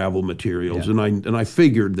that they ravel materials, Yeah. and I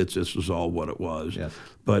figured that this was all what it was. Yes.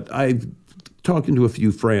 But talking to a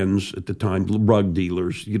few friends at the time, rug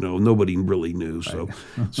dealers, nobody really knew.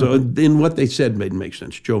 So, then what they said made make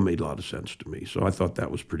sense. Joe made a lot of sense to me, so I thought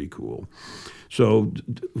that was pretty cool. So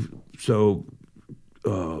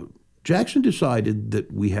Jackson decided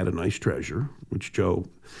that we had a nice treasure,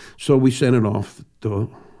 so we sent it off to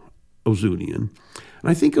Ozunian. And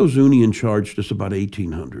I think Ozunian charged us about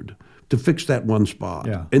 $1,800 to fix that one spot.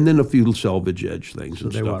 Yeah. And then a few salvage edge things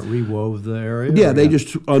and They stuff. rewove the area? Yeah, or they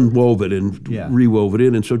just unwove it and Yeah. rewove it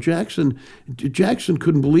in. And so Jackson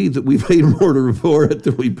couldn't believe that we paid more for it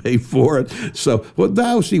than we paid for it. So,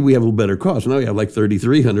 now see, we have a little better cost. Now we have like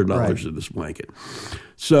 $3,300 in this blanket.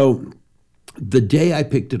 So the day I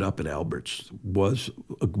picked it up at Albert's was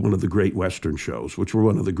one of the great Western shows, which were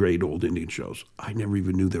one of the great old Indian shows. I never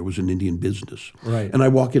even knew there was an Indian business. Right. And I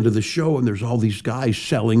walk into the show, and there's all these guys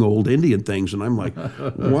selling old Indian things, and I'm like,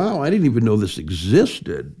 wow, I didn't even know this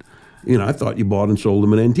existed. I thought you bought and sold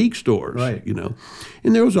them in antique stores. Right.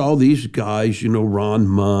 And there was all these guys, Ron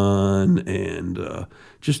Munn and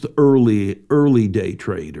just the early day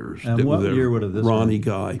traders. And what year would have this Ronnie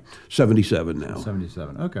been? guy, 77 now.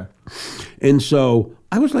 77, okay. And so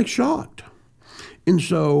I was like shocked. And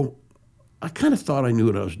so I kind of thought I knew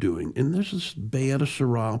what I was doing. And there's this Bayetta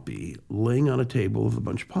Serape laying on a table with a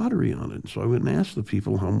bunch of pottery on it. And so I went and asked the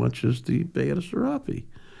people, how much is the Bayetta Serape?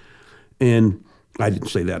 And I didn't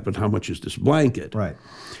say that, but how much is this blanket? Right.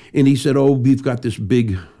 And he said, we've got this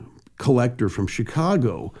big collector from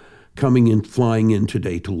Chicago flying in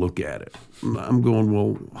today to look at it. And I'm going,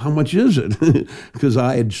 well, how much is it? Because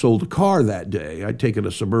I had sold a car that day. I'd taken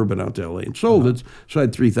a Suburban out to LA and sold it, so I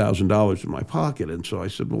had $3,000 in my pocket. And so I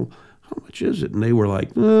said, well, how much is it? And they were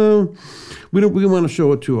like, we want to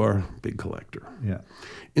show it to our big collector. Yeah.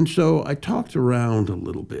 And so I talked around a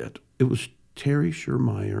little bit. It was Terry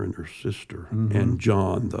Schermeyer and her sister and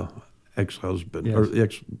John, the ex-husband, or the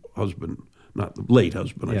ex-husband, not the late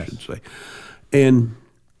husband, I should say. And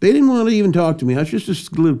they didn't want to even talk to me. I was just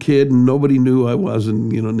this little kid, and nobody knew I was,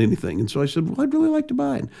 and anything. And so I said, well, I'd really like to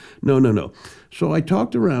buy it. No. So I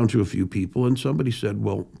talked around to a few people, and somebody said,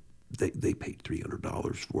 well, they paid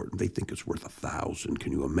 $300 for it, and they think it's worth $1,000.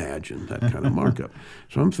 Can you imagine that kind of markup?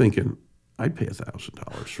 So I'm thinking, I'd pay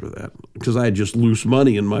 $1,000 for that, because I had just loose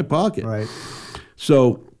money in my pocket. Right.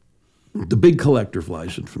 So the big collector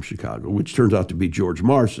flies in from Chicago, which turns out to be George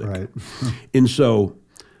Marsick. Right. And so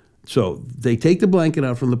they take the blanket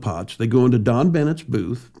out from the pots. They go into Don Bennett's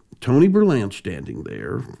booth. Tony Berlant standing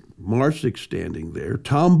there. Marsick standing there.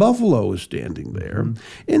 Tom Buffalo is standing there.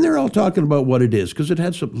 And they're all talking about what it is, because it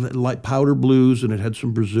had some light powder blues, and it had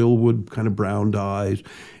some Brazil wood kind of brown dyes,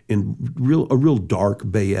 and a real dark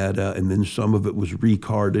Bayetta, and then some of it was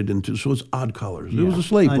recarded into, so it's odd colors. It was a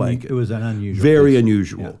slate blanket. It was an unusual. Very piece.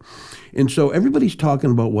 unusual. Yeah. And so everybody's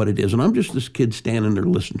talking about what it is, and I'm just this kid standing there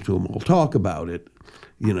listening to them all talk about it,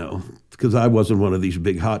 because I wasn't one of these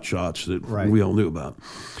big hot shots that we all knew about.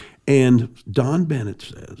 And Don Bennett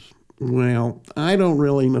says, well, I don't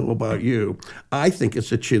really know about you. I think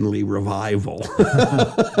it's a Chinle revival.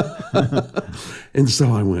 And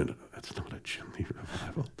so I went, that's not a Chinle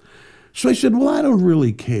revival. So I said, well, I don't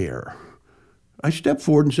really care. I stepped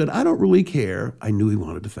forward and said, I don't really care. I knew he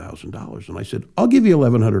wanted $1,000. And I said, I'll give you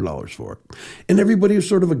 $1,100 for it. And everybody was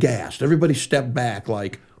sort of aghast. Everybody stepped back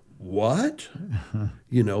like, what?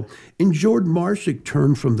 You know, and Jordan Marsick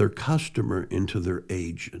turned from their customer into their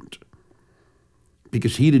agent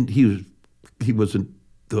because he wasn't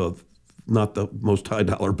not the most high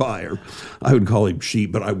dollar buyer. I would call him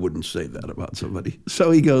cheap, but I wouldn't say that about somebody.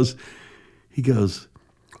 So he goes,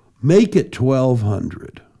 make it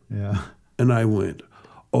 $1,200. Yeah. And I went,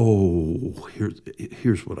 oh,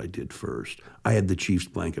 here's what I did first. I had the Chiefs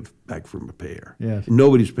blanket back from Repair. Yes. And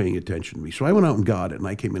nobody's paying attention to me. So I went out and got it, and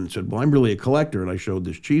I came in and said, well, I'm really a collector, and I showed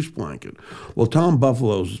this Chiefs blanket. Well, Tom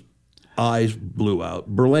Buffalo's eyes blew out,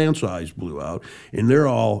 Berlant's eyes blew out, and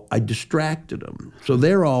I distracted them. So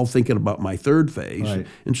they're all thinking about my third phase. Right.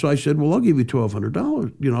 And so I said, well, I'll give you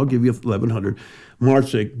 $1,200. You know, I'll give you $1,100.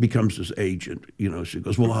 Marsick becomes his agent. You know, she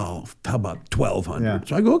goes, well, how about $1,200? Yeah.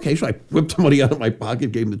 So I go, okay. So I whipped the money out of my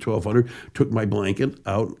pocket, gave him the $1,200, took my blanket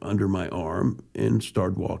out under my arm, and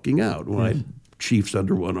started walking out. When I had Chiefs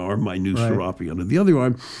under one arm, my new Serape under the other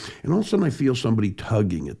arm, and all of a sudden I feel somebody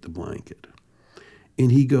tugging at the blanket.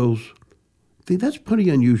 And he goes, that's a pretty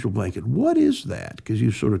unusual blanket. What is that? Because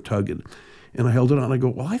you sort of tugging. And I held it on. And I go,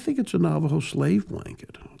 well, I think it's a Navajo slave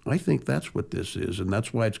blanket. I think that's what this is, and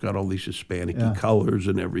that's why it's got all these Hispanic-y colors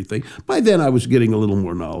and everything. By then, I was getting a little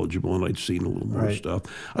more knowledgeable, and I'd seen a little more stuff.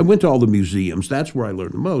 I went to all the museums. That's where I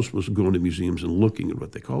learned the most, was going to museums and looking at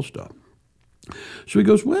what they call stuff. So he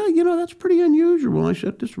goes, well, you know, that's pretty unusual. I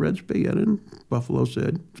said, this red spaghetti, and Buffalo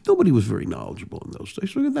said, nobody was very knowledgeable in those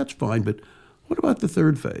days. So that's fine, but what about the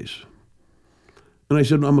third phase? And I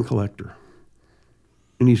said, I'm a collector.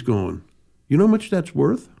 And he's going, you know how much that's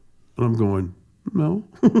worth? And I'm going, no.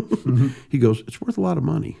 He goes, it's worth a lot of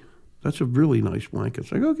money. That's a really nice blanket.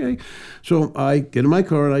 It's like, okay. So I get in my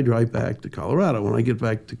car and I drive back to Colorado. When I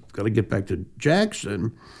got to get back to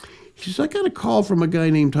Jackson, he says, I got a call from a guy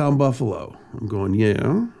named Tom Buffalo. I'm going,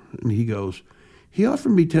 yeah. And he goes, he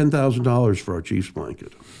offered me $10,000 for our Chiefs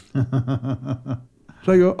blanket.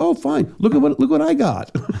 So I go, oh, fine. Look what I got.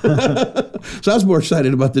 So I was more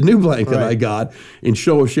excited about the new blanket I got and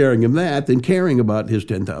sharing him that than caring about his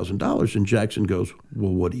 $10,000. And Jackson goes,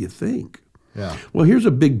 well, what do you think? Yeah. Well, here's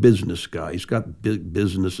a big business guy. He's got big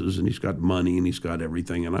businesses and he's got money and he's got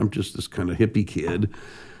everything. And I'm just this kind of hippie kid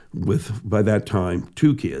with, by that time,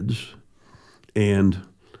 2 kids. And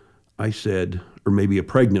I said, or maybe a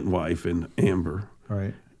pregnant wife in Amber.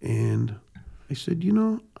 Right. And I said, you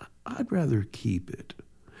know, I'd rather keep it.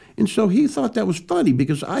 And so he thought that was funny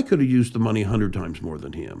because I could have used the money 100 times more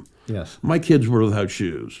than him. Yes. My kids were without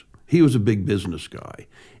shoes. He was a big business guy.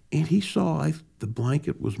 And he saw the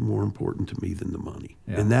blanket was more important to me than the money.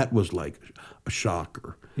 Yeah. And that was like a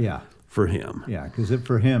shocker for him. Yeah, because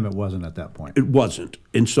for him, it wasn't at that point. It wasn't.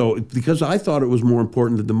 And so because I thought it was more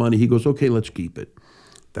important than the money, he goes, okay, let's keep it.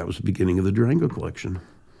 That was the beginning of the Durango collection.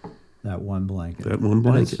 That one blanket. That one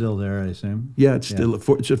blanket. And it's still there, I assume? Yeah, it's still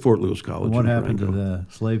it's at Fort Lewis College. And what happened to the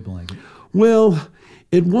slave blanket? Well,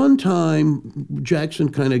 at one time,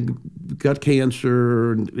 Jackson kind of got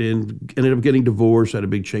cancer and ended up getting divorced, had a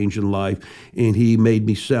big change in life, and he made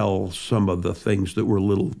me sell some of the things that were a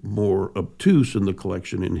little more obtuse in the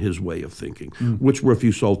collection in his way of thinking, which were a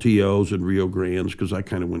few Saltillos and Rio Grandes, because I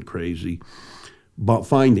kind of went crazy about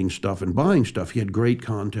finding stuff and buying stuff. He had great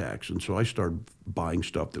contacts, and so I started buying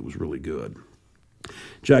stuff that was really good.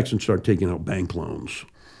 Jackson started taking out bank loans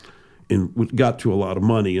and got to a lot of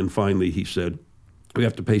money, and finally he said, we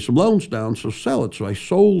have to pay some loans down, so sell it. So I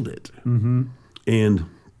sold it and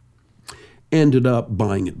ended up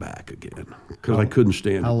buying it back again because I couldn't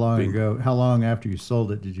stand How it. long ago? How long after you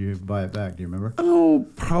sold it did you buy it back? Do you remember? Oh,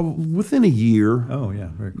 probably within a year. Oh, yeah.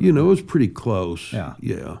 Very cool. You know, it was pretty close. Yeah.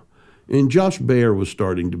 Yeah. And Josh Baer was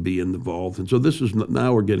starting to be involved. And so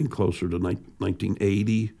now we're getting closer to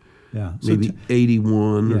 1980. Yeah. Maybe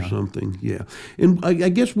 81 or something. Yeah. And I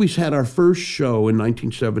guess we had our first show in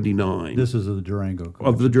 1979. This is of the Durango collection.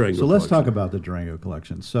 Of the Durango So let's collection. talk about the Durango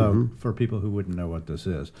collection. So for people who wouldn't know what this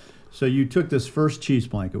is. So you took this first Chiefs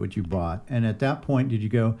blanket, which you bought, and at that point did you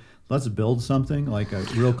go, let's build something, like a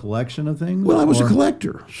real collection of things? Well, I was a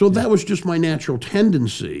collector, so that was just my natural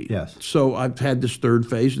tendency. Yes. So I've had this third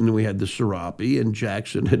phase, and then we had the Serape, and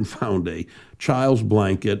Jackson had found a child's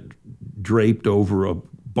blanket draped over a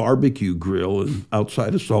barbecue grill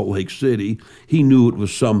outside of Salt Lake City. He knew it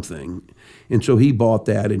was something, and so he bought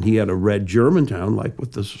that, and he had a red Germantown, like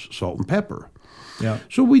with the salt and pepper. Yeah.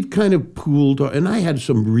 So we kind of pooled, and I had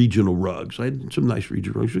some regional rugs. I had some nice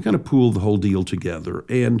regional rugs. We kind of pooled the whole deal together.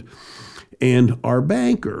 And And our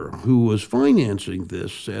banker, who was financing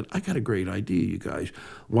this, said, I got a great idea, you guys.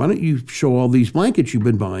 Why don't you show all these blankets you've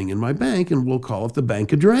been buying in my bank, and we'll call it the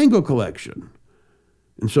Bank of Durango Collection.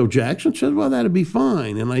 And so Jackson said, well, that'd be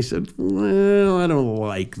fine. And I said, well, I don't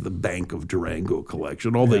like the Bank of Durango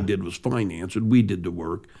Collection. All they did was finance it. We did the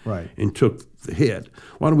work and took the hit.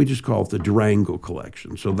 Why don't we just call it the Durango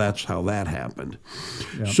Collection? So that's how that happened.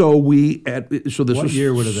 Yep. So this what was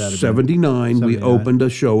year would have that 79. We opened a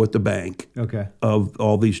show at the bank okay. of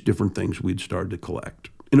all these different things we'd started to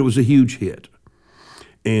collect. And it was a huge hit.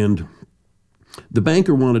 And the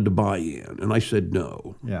banker wanted to buy in, and I said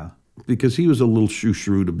no. Yeah. Because he was a little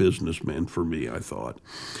shrewd a businessman for me, I thought.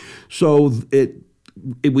 So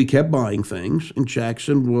we kept buying things, and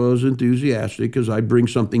Jackson was enthusiastic because I'd bring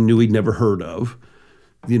something new he'd never heard of.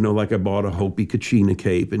 You know, like I bought a Hopi Kachina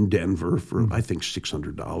cape in Denver for, I think,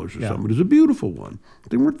 $600 or something. It was a beautiful one.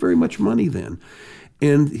 They weren't very much money then.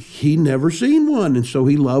 And he never seen one, and so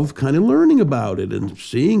he loved kind of learning about it and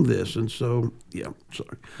seeing this. And so,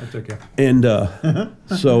 sorry. That's okay. And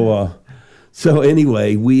so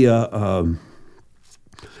anyway,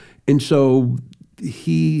 and so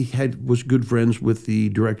he was good friends with the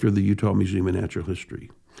director of the Utah Museum of Natural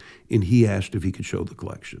History, and he asked if he could show the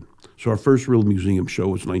collection. So our first real museum show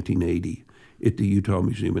was 1980 at the Utah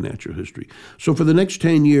Museum of Natural History. So for the next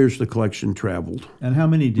 10 years, the collection traveled. And how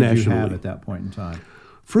many did nationally. you have at that point in time?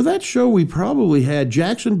 For that show, we probably had,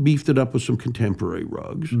 Jackson beefed it up with some contemporary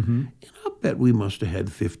rugs, and I'll bet we must have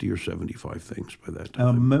had 50 or 75 things by that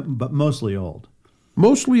time. But mostly old.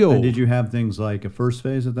 Mostly old. And did you have things like a first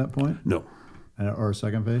phase at that point? No. Or a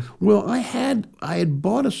second phase? Well, I had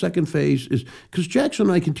bought a second phase because Jackson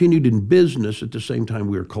and I continued in business at the same time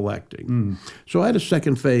we were collecting. So I had a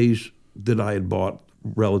second phase that I had bought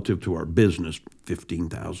relative to our business,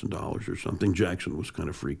 $15,000 or something. Jackson was kind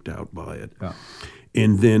of freaked out by it. Yeah.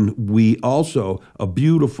 And then we also, a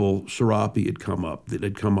beautiful serape had come up that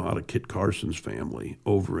had come out of Kit Carson's family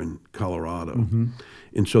over in Colorado.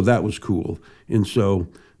 And so that was cool. And so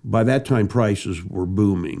by that time, prices were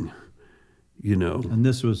booming, you know. And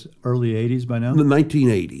this was early 80s by now? The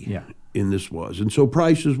 1980. Yeah. And this was. And so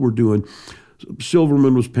prices were doing,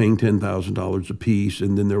 Silverman was paying $10,000 a piece,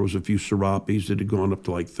 and then there was a few serapes that had gone up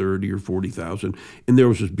to like 30 or 40,000. And there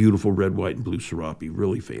was this beautiful red, white, and blue serape,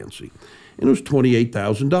 really fancy. And it was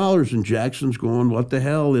 $28,000, and Jackson's going, what the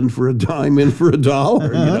hell, in for a dime, in for a dollar,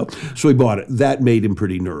 you know. So he bought it. That made him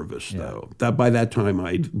pretty nervous, though. By that time,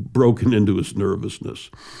 I'd broken into his nervousness.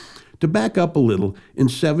 To back up a little, in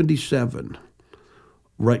 77,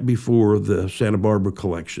 right before the Santa Barbara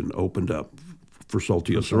collection opened up for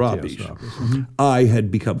Saltillo serapes, I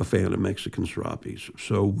had become a fan of Mexican serapes.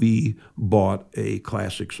 So we bought a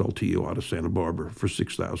classic Saltillo out of Santa Barbara for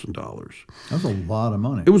 $6,000. That's a lot of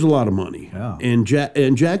money. It was a lot of money. Yeah. And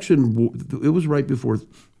Jackson, it was right before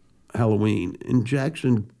Halloween, and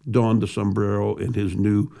Jackson donned the sombrero and his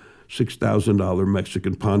new $6,000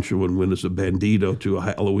 Mexican poncho and went as a bandito to a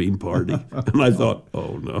Halloween party. And I thought,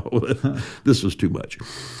 oh no, this is too much.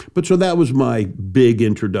 But so that was my big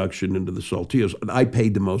introduction into the Saltillos. I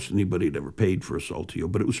paid the most anybody had ever paid for a Saltillo,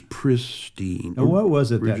 but it was pristine. And what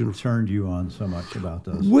was it that turned you on so much about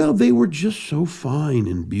those? Well, they were just so fine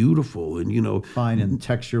and beautiful, and, you know. Fine and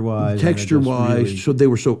texture-wise. Texture-wise, really, so they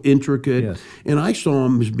were so intricate. Yes. And I saw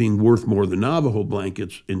them as being worth more than Navajo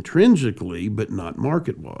blankets intrinsically, but not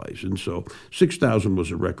market-wise. And so $6,000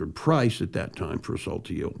 was a record price at that time for a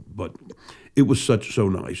Saltillo, but it was so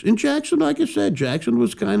nice. And Jackson, like I said, Jackson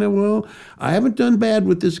was kind of, well, I haven't done bad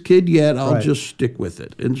with this kid yet. I'll just stick with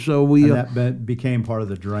it. And so we... And that became part of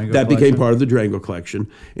the Durango collection? That became part of the Durango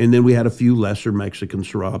collection. And then we had a few lesser Mexican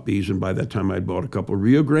serapes, and by that time I'd bought a couple of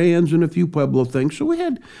Rio Grandes and a few Pueblo things. So we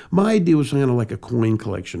had, my idea was kind of like a coin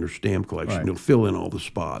collection or stamp collection. Right. You'll fill in all the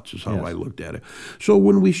spots is how I looked at it. So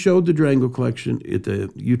when we showed the Durango collection at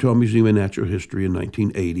the Utah Museum of Natural History in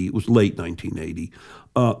 1980, it was late 1980,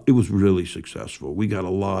 it was really successful. We got a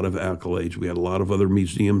lot of accolades. We had a lot of other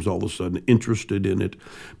museums all of a sudden interested in it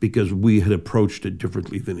because we had approached it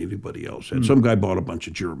differently than anybody else had. Some guy bought a bunch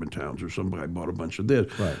of Germantowns or some guy bought a bunch of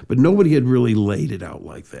this. Right. But nobody had really laid it out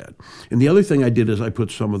like that. And the other thing I did is I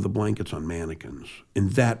put some of the blankets on mannequins,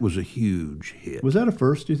 and that was a huge hit. Was that a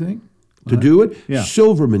first, do you think? To do it? Yeah.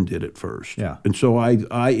 Silverman did it first. Yeah. And so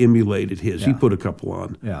I emulated his. He put a couple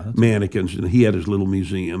on mannequins, and he had his little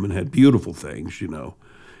museum and had beautiful things, you know.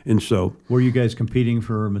 And so... Were you guys competing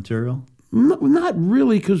for material? Not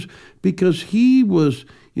really, because he was,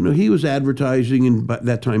 you know, he was advertising in, by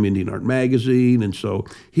that time, Indian Art Magazine, and so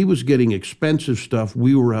he was getting expensive stuff.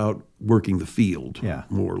 We were out working the field,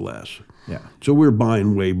 more or less. Yeah. So we were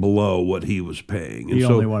buying way below what he was paying. And He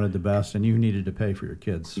so, only wanted the best, and you needed to pay for your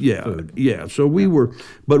kids' food. Yeah. So we were,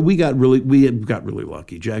 but we got really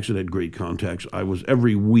lucky. Jackson had great contacts.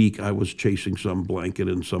 Every week I was chasing some blanket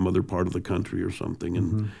in some other part of the country or something,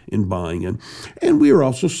 and buying it. And we were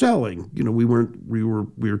also selling. You know, we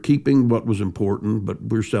were keeping what was important, but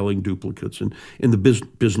we're selling duplicates, and the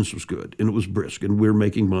business was good, and it was brisk, and we were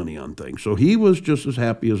making money on things. So he was just as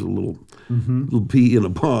happy as a little pea in a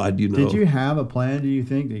pod. You know. Did you have a plan? Do you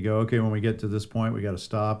think that you go, okay, when we get to this point, we got to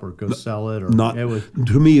stop or go sell it, or Not it was,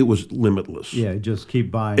 to me. It was limitless. yeah, just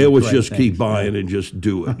keep buying. It was great just keep things. buying and just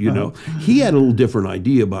do it, you know. He had a little different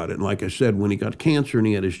idea about it. And like I said, when he got cancer and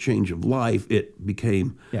he had his change of life, it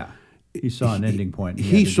became... Yeah, he saw an ending point. and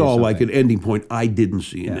He had to do saw like something. an ending point. I didn't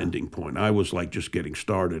see an Yeah. ending point. I was like just getting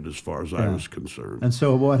started as far as I was concerned. And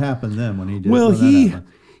so what happened then when he did? Well, when that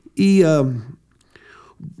happened?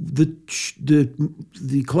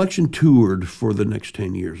 the collection toured for the next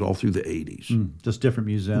 10 years, all through the 80s. Just different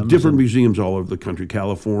museums. Different museums all over the country: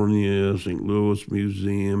 California, St. Louis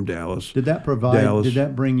Museum, Dallas. Did that provide? Dallas. Did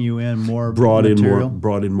that bring you in more brought material?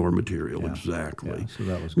 in more material. Exactly. Yeah, so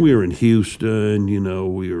that was we were in Houston, you know,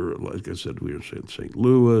 we were, like I said, we were in St.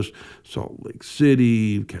 Louis, Salt Lake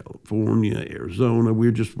City, California, Arizona.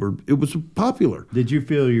 It was popular. Did you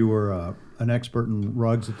feel you were an expert in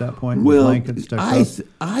rugs at that point? Well, Blankets, textiles?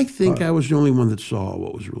 I think I was the only one that saw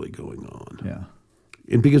what was really going on. Yeah.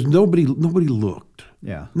 And because nobody looked.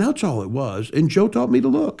 Yeah. And that's all it was. And Joe taught me to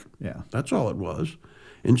look. Yeah. That's all it was.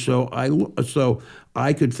 And so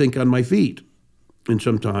I could think on my feet. And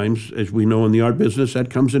sometimes, as we know in the art business, that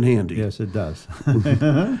comes in handy. Yes, it does.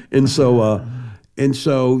 And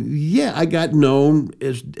so, yeah, I got known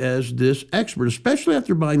as this expert, especially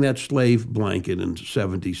after buying that slave blanket in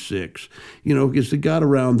 '76. You know, because it got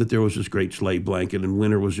around that there was this great slave blanket, and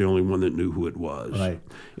Winter was the only one that knew who it was. Right.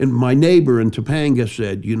 And my neighbor in Topanga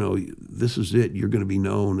said, you know, this is it. You're going to be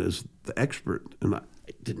known as the expert. And I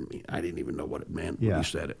didn't even know what it meant when he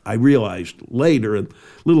said it. I realized later, a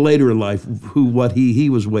little later in life, what he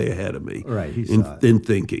was way ahead of me. Right. He in saw it. in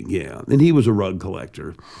thinking, yeah. And he was a rug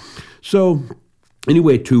collector. So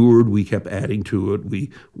anyway, toured. We kept adding to it.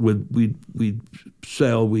 We'd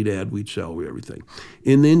sell, we'd add, we'd sell, everything.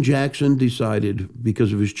 And then Jackson decided,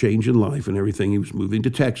 because of his change in life and everything, he was moving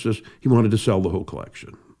to Texas. He wanted to sell the whole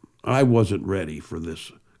collection. I wasn't ready for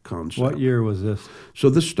this concept. What year was this? So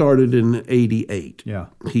this started in '88. Yeah.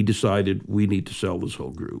 He decided we need to sell this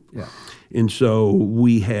whole group. Yeah. And so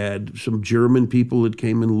we had some German people that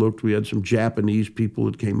came and looked. We had some Japanese people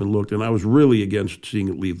that came and looked. And I was really against seeing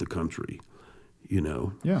it leave the country, you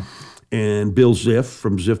know. Yeah. And Bill Ziff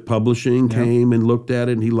from Ziff Publishing came and looked at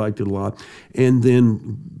it, and he liked it a lot. And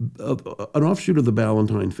then an offshoot of the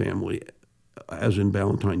Ballantine family, as in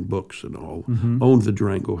Ballantine Books and all, owned the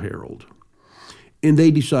Durango Herald. And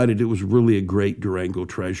they decided it was really a great Durango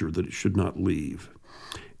treasure that it should not leave.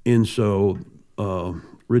 And so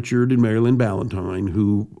Richard and Marilyn Ballantine,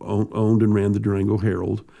 who owned and ran the Durango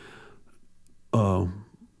Herald,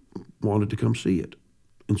 wanted to come see it.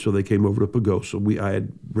 And so they came over to Pagosa. I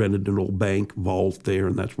had rented an old bank vault there,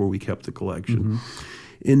 and that's where we kept the collection.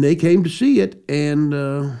 And they came to see it and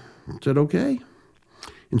said, okay.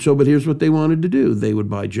 And so, but here's what they wanted to do. They would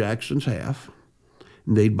buy Jackson's half,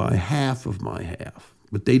 and they'd buy half of my half.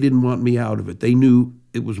 But they didn't want me out of it. They knew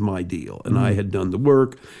it was my deal, and I had done the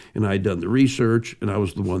work, and I had done the research, and I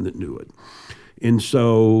was the one that knew it. And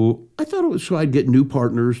so I thought it was so I'd get new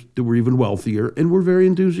partners that were even wealthier and were very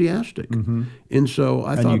enthusiastic. And so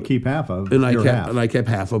I thought, And you keep half of and your half. I kept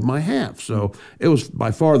half of my half. So it was by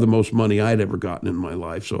far the most money I'd ever gotten in my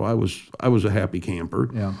life. So I was a happy camper.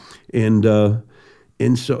 Yeah. And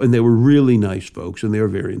they were really nice folks, and they were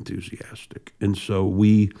very enthusiastic. And so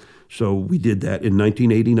we did that. In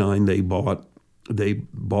 1989, they bought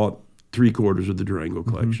 3/4 of the Durango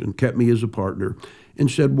collection, kept me as a partner, and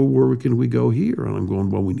said, well, where can we go here? And I'm going,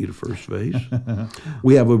 well, we need a first phase.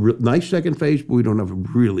 We have a nice second phase, but we don't have a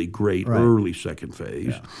really great early second phase.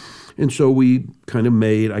 Yeah. And so I kind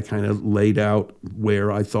of laid out where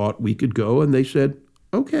I thought we could go, and they said,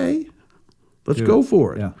 okay, let's go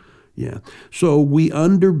for it. Yeah. Yeah. So we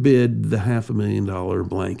underbid the $500,000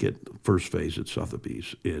 blanket first phase at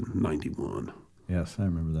Sotheby's in '91. Yes, I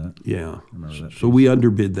remember that. Yeah. I remember that So we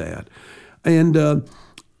underbid that.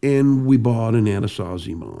 And we bought an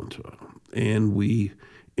Anasazi Manta. And we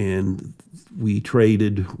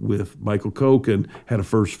traded with Michael Koch and had a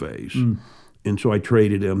first phase. And so I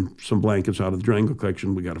traded him some blankets out of the Durango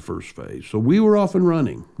collection. We got a first phase. So we were off and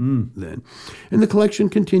running then. And the collection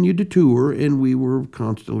continued to tour, and we were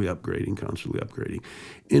constantly upgrading.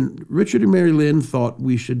 And Richard and Mary Lynn thought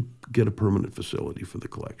we should get a permanent facility for the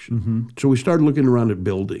collection. So we started looking around at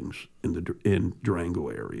buildings in Durango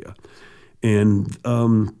area, and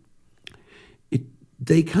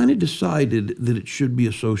they kind of decided that it should be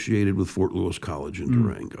associated with Fort Lewis College in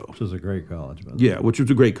Durango. Which is a great college, by the way. Yeah, which is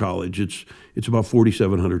a great college. It's about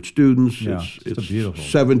 4,700 students. Yeah, it's beautiful.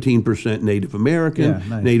 17% Native American. Yeah,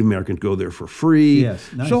 nice. Native Americans go there for free.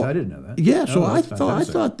 Yes, nice. So, I didn't know that. Yeah, so Oh, I that's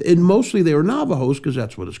thought, and mostly they were Navajos because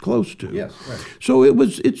that's what it's close to. Yes, right. So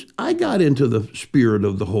I got into the spirit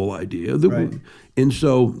of the whole idea. Right. And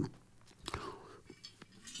so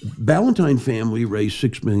Ballantine family raised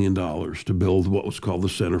 $6 million to build what was called the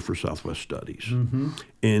Center for Southwest Studies.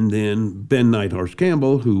 And then Ben Neidhart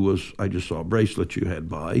Campbell, who I just saw a bracelet you had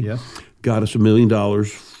by, Yes. got us $1 million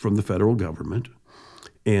from the federal government.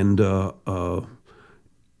 And there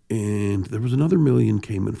was another $1 million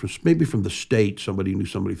came in maybe from the state. Somebody knew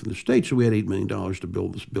somebody from the state, so we had $8 million to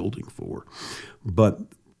build this building for. But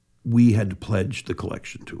we had to pledge the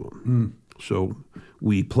collection to them. So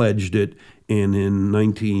we pledged it, and in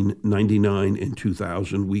 1999 and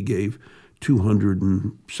 2000, we gave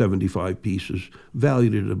 275 pieces,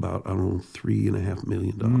 valued at about, $3.5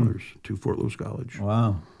 million to Fort Lewis College.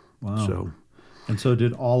 Wow. And so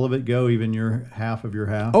did all of it go, even your half of your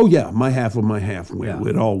half? Oh, yeah, my half of my half went. Yeah.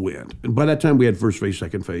 It all went. And by that time, we had first phase,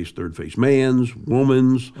 second phase, third phase man's,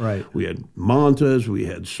 woman's. Right. We had Montas, we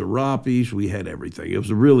had Serapis, we had everything. It was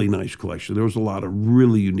a really nice collection. There was a lot of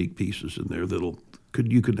really unique pieces in there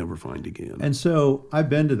you could never find again. And so I've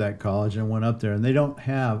been to that college and went up there, and they don't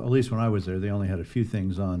have, at least when I was there, they only had a few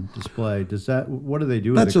things on display. What do they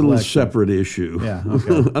do with That's the a little collection? separate issue. Yeah,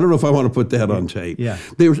 okay. I don't know if I want to put that on tape. Yeah.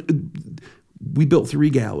 We built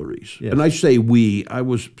 3 galleries. Yes. And I say I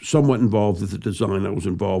was somewhat involved with the design. I was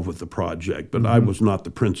involved with the project, but I was not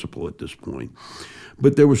the principal at this point.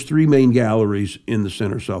 But there was 3 main galleries in the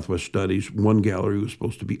Center Southwest Studies. One gallery was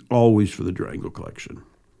supposed to be always for the Durango collection.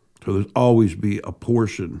 So there'd always be a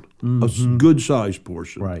portion, a good-sized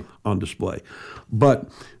portion Right. on display.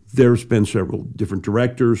 But there's been several different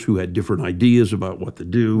directors who had different ideas about what to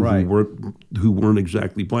do, Right. who weren't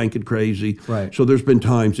exactly blanket crazy. Right. So there's been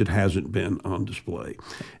times it hasn't been on display.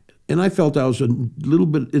 And I felt I was a little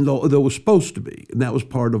bit, though it was supposed to be. And that was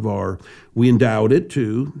part of we endowed it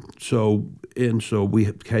too. So we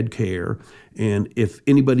had care. And if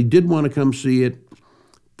anybody did want to come see it,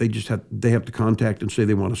 they have to contact and say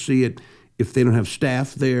they want to see it. If they don't have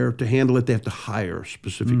staff there to handle it, they have to hire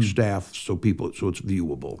specific staff so it's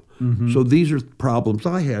viewable. So these are problems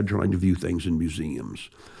I had trying to view things in museums.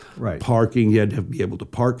 Right. Parking, you had to be able to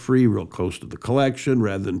park free, real close to the collection,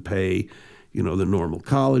 rather than pay, the normal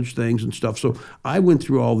college things and stuff. So I went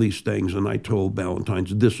through all these things, and I told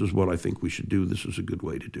Ballantines, this is what I think we should do. This is a good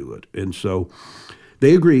way to do it. And so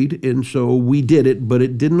they agreed, and so we did it, but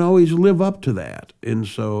it didn't always live up to that, and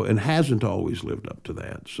hasn't always lived up to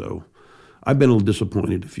that. So I've been a little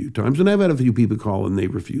disappointed a few times, and I've had a few people call and they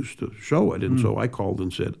refused to show it, and so I called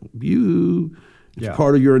and said, it's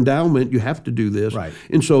part of your endowment, you have to do this. Right.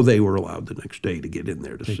 And so they were allowed the next day to get in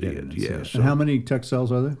there to see Get it. in and see Yeah. it. So, And how many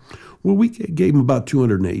textiles are there? well, we gave them about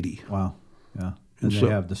 280. Wow. Yeah. And so-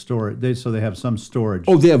 they have the storage. So they have some storage.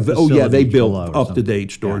 Oh, they have. Oh, yeah, they facilities built below or something.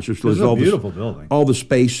 up-to-date storage. Yeah. There's It's a all beautiful building. All the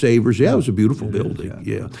space savers. Yeah, it was a beautiful It is, building.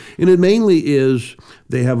 yeah. Yeah, and it mainly is.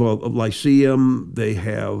 They have a lyceum. They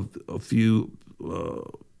have a few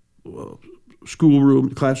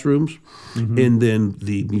classrooms, and then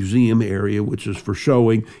the museum area, which is for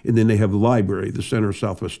showing, and then they have the library. The Center of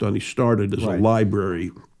Southwest Studies started as Right. a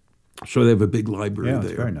library. So they have a big library Yeah, there.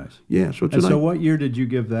 it's very nice. Yeah, so it's And a so nice, what year did you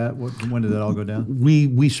give that? When did that all go down?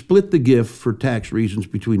 we split the gift for tax reasons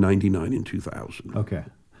between 1999 and 2000. Okay.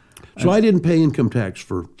 So I didn't pay income tax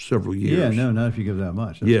for several years. Yeah, no, not if you give that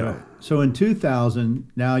much. That's Yeah. right. So in 2000,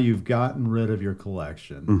 now you've gotten rid of your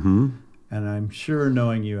collection. Mm-hmm. And I'm sure,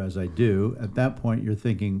 knowing you as I do, at that point you're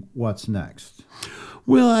thinking, what's next?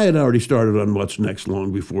 Well, I had already started on what's next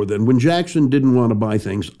long before then. When Jackson didn't want to buy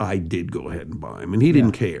things, I did go ahead and buy them, and he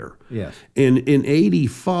didn't care. Yes. And in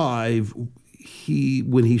 '85,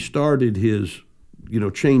 when he started his,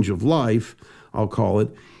 change of life, I'll call it,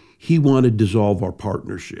 he wanted to dissolve our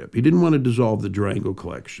partnership. He didn't want to dissolve the Durango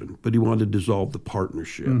collection, but he wanted to dissolve the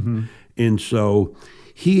partnership. And so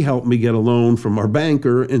he helped me get a loan from our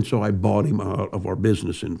banker, and so I bought him out of our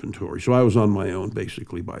business inventory. So I was on my own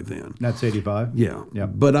basically by then. That's 85? Yeah.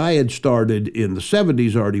 Yep. But I had started in the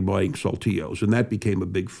 70s already buying Saltillos, and that became a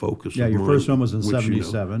big focus Yeah, of your mine, first one was in which,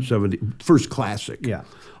 77. First classic. Yeah.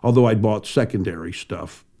 Although I bought secondary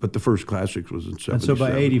stuff, but the first classic was in 77. And so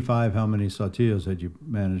by 85, how many Saltillos had you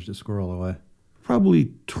managed to squirrel away?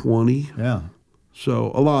 Probably 20. Yeah.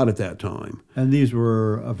 So a lot at that time. And these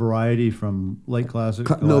were a variety from late classic,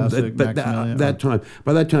 By Maximilian, that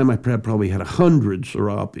time I probably had 100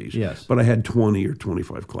 Serapis. Yes. But I had 20 or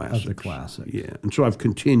 25 classics. Of the classics. Yeah, and so I've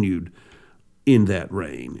continued in that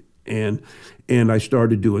reign, and I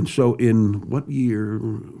started doing so in what year?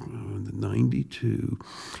 92.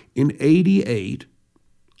 In 88.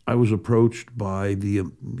 I was approached by the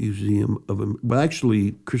Museum of,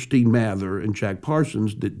 actually Christine Mather and Jack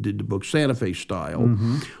Parsons that did the book Santa Fe Style.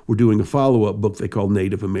 Were doing a follow-up book they called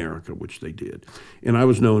Native America, which they did. And I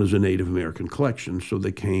was known as a Native American collection, so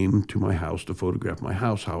they came to my house to photograph my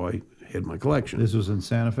house, how I had my collection. This was in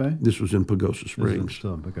Santa Fe? This was in Pagosa Springs. This was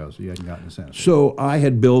still in Pagosa. You hadn't gotten to Santa Fe. So I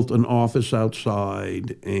had built an office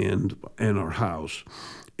outside and our house.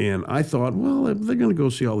 And I thought, well, if they're going to go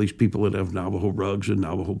see all these people that have Navajo rugs and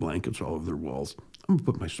Navajo blankets all over their walls, I'm going to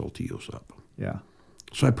put my saltillos up. Yeah.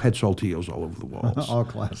 So I had saltillos all over the walls. All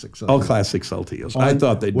classic saltillos. All classic saltillos. I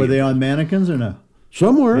thought they'd Were be... they on mannequins or no?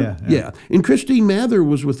 Some were, Yeah. And Christine Mather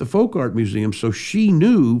was with the Folk Art Museum, so she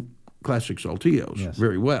knew classic saltillos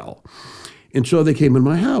very well. And so they came in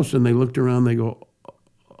my house, and they looked around, they go,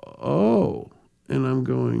 oh... And I'm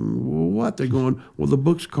going, well, what? They're going, well, the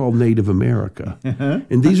book's called Native America.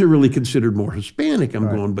 And these are really considered more Hispanic.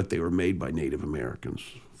 I'm going, but they were made by Native Americans.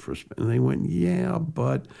 And they went, yeah,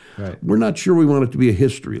 but we're not sure we want it to be a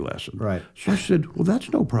history lesson. Right. So I said, well,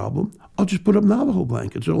 that's no problem. I'll just put up Navajo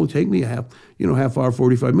blankets. It'll only take me a half hour,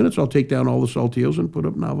 45 minutes. I'll take down all the saltillos and put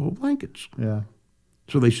up Navajo blankets. Yeah.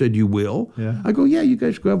 So they said, you will? Yeah. I go, yeah, you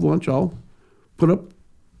guys go have lunch. I'll put up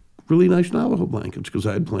really nice Navajo blankets because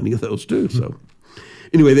I had plenty of those too. So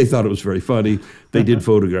anyway, they thought it was very funny. They did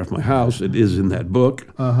photograph my house. It is in that book.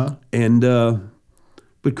 And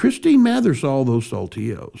but Christine Mather saw all those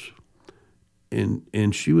saltillos,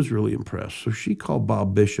 and she was really impressed. So she called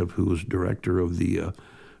Bob Bishop, who was director of the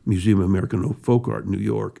Museum of American Folk Art in New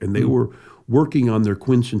York, and they were working on their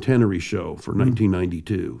quincentenary show for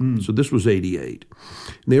 1992. So this was 88.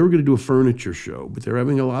 And they were going to do a furniture show, but they're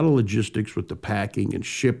having a lot of logistics with the packing and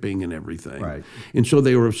shipping and everything. Right. And so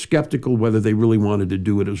they were skeptical whether they really wanted to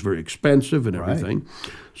do it. It was very expensive and everything.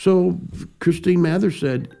 So Christine Mather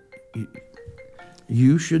said,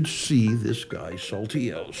 you should see this guy's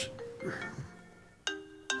saltillos.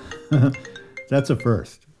 That's a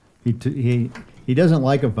first. He doesn't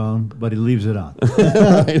like a phone, but he leaves it on.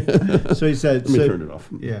 So he said... Let me turn it off.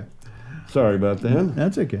 Yeah. Sorry about that.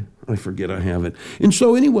 That's okay. I forget I have it. And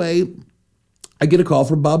so anyway, I get a call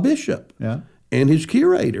from Bob Bishop and his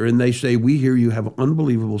curator, and they say, we hear you have an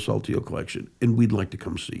unbelievable saltillo collection, and we'd like to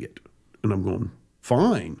come see it. And I'm going,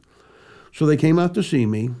 fine. So they came out to see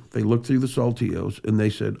me. They looked through the saltillos, and they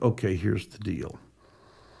said, okay, here's the deal.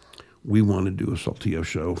 We want to do a saltillo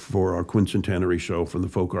show for our quincentenary show from the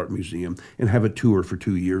Folk Art Museum and have a tour for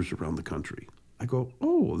 2 years around the country. I go,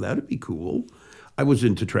 oh, that'd be cool. I was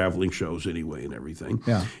into traveling shows anyway and everything.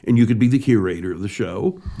 Yeah. And you could be the curator of the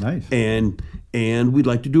show. Nice. And we'd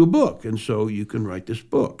like to do a book, and so you can write this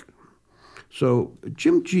book. So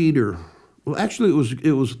Jim Jeter, well, actually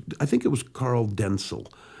it was I think it was Carl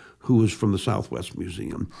Densel, who was from the Southwest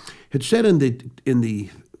Museum, had said in the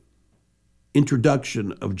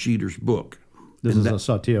introduction of Jeter's book. This is a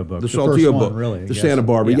saltillo book. The first saltillo book, one, really. the Santa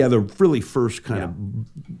Barbara. Yeah, the really first kind Yeah.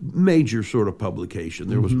 of major sort of publication.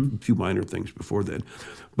 There was a few minor things before then.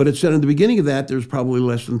 But it said in the beginning of that, there's probably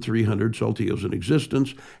less than 300 saltillos in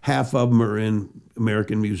existence. Half of them are in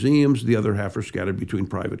American museums. The other half are scattered between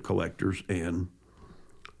private collectors and,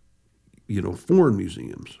 foreign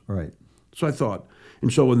museums. Right. So I thought,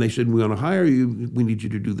 and so when they said, we want to hire you, we need you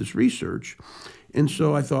to do this research. And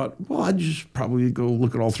so I thought, well, I'd just probably go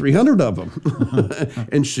look at all 300 of them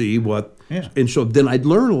and see what. Yeah. And so then I'd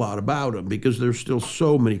learn a lot about them because there's still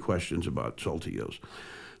so many questions about saltillos.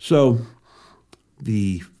 So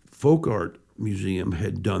the Folk Art Museum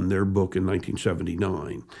had done their book in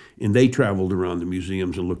 1979, and they traveled around the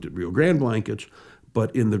museums and looked at Rio Grande blankets.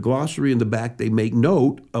 But in the glossary in the back, they make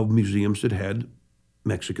note of museums that had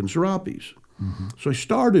Mexican serapes. So I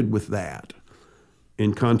started with that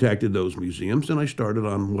and contacted those museums, and I started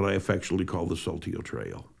on what I affectionately call the Saltillo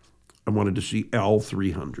Trail. I wanted to see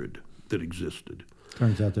L300 that existed.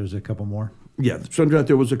 Turns out there's a couple more. Yeah, it turns out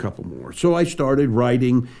there was a couple more. So I started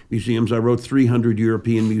writing museums. I wrote 300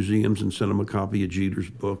 European museums and sent them a copy of Jeter's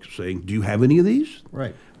book saying, do you have any of these?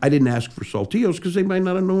 Right. I didn't ask for saltillos because they might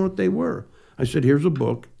not have known what they were. I said, here's a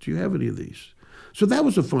book. Do you have any of these? So that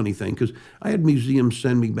was a funny thing because I had museums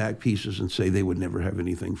send me back pieces and say they would never have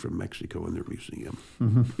anything from Mexico in their museum.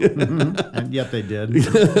 And yet they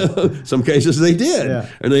did. Some cases they did, Yeah.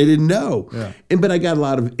 and they didn't know. Yeah. But I got a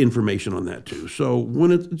lot of information on that too. So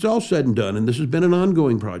when it's all said and done, and this has been an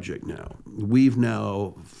ongoing project now, we've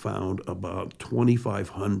now found about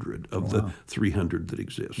 2,500 of the 300 that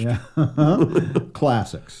exist. Yeah.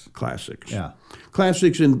 Classics. Classics. Yeah.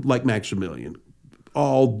 Classics in like Maximilian.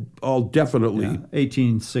 All definitely,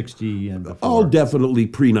 1860 and before. all definitely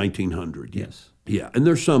pre-1900. Yes. Yeah, and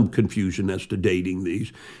there's some confusion as to dating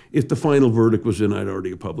these. If the final verdict was in, I'd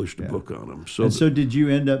already published a book on them. So, And so did you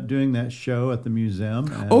end up doing that show at the museum?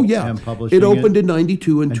 And, oh yeah, and publishing it opened in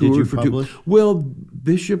 '92 and And toured did you for publish? 2. Well,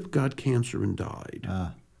 Bishop got cancer and died.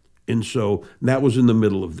 And so that was in the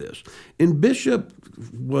middle of this. And Bishop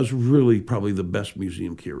was really probably the best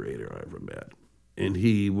museum curator I ever met. And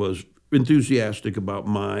he was enthusiastic about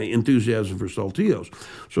my enthusiasm for Saltillos.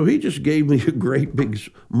 So he just gave me a great big,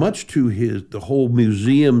 much to the whole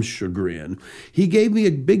museum's chagrin, he gave me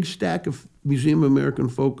a big stack of Museum of American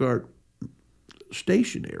Folk Art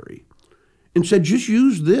stationery and said, just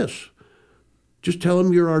use this. Just tell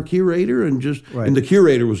him you're our curator and just, Right. and the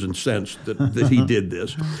curator was incensed that he did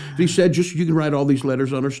this. He said, just you can write all these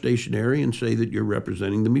letters on our stationery and say that you're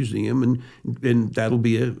representing the museum and that'll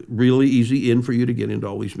be a really easy in for you to get into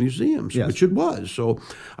all these museums, Yes. which it was. So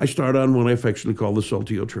I started on what I affectionately call the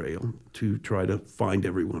Saltillo Trail to try to find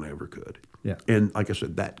everyone I ever could. Yeah. And like I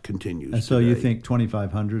said, that continues. And so you today. think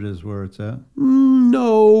 2,500 is where it's at?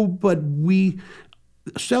 No, but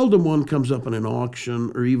seldom one comes up in an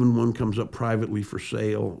auction or even one comes up privately for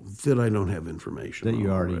sale that I don't have information That on you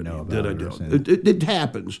already know about That I or don't. something. It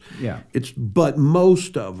happens. Yeah. But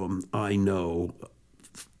most of them I know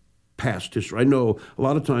past history. I know a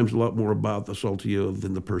lot of times a lot more about the Saltillo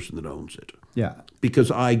than the person that owns it Yeah. because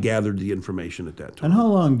I gathered the information at that time.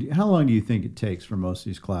 And how long do you think it takes for most of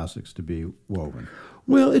these classics to be woven?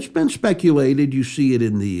 Well, it's been speculated. You see it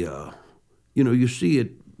in the, you see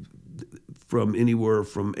it from anywhere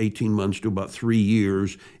from 18 months to about 3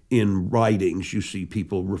 years in writings. You see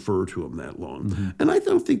people refer to them that long. And I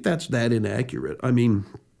don't think that's that inaccurate. I mean,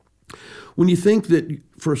 when you think that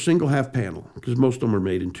for a single half panel, because most of them are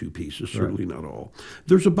made in 2 pieces, certainly not all,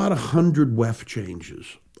 there's about 100 weft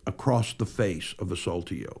changes across the face of a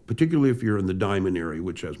Saltillo, particularly if you're in the diamond area,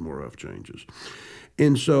 which has more weft changes.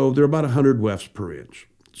 And so there are about 100 wefts per inch.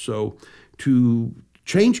 So to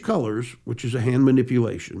change colors, which is a hand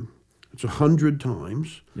manipulation, it's 100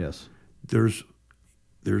 times. Yes. There's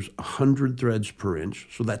 100 threads per inch,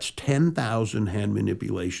 so that's 10,000 hand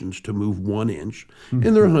manipulations to move 1 inch, and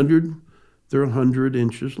they're 100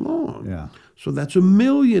 inches long. Yeah. So that's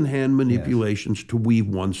 1,000,000 hand manipulations to weave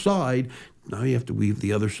one side. Now you have to weave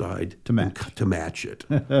the other side To match. to match it.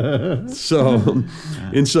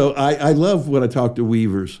 So I love when I talk to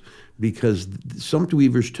weavers because some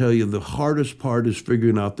weavers tell you the hardest part is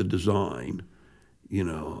figuring out the design.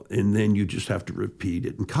 And then you just have to repeat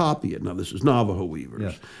it and copy it. Now, this is Navajo weavers.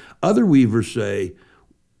 Yeah. Other weavers say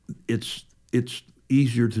it's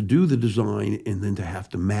easier to do the design and then to have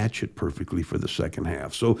to match it perfectly for the second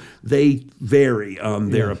half. So they vary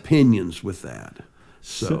on their opinions with that.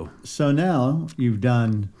 So now you've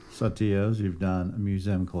done Saltillos, you've done a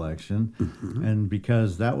museum collection, and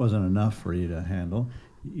because that wasn't enough for you to handle,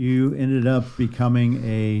 you ended up becoming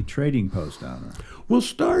a trading post owner. Well,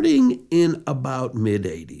 starting in about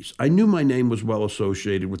mid-'80s, I knew my name was well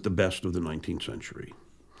associated with the best of the 19th century.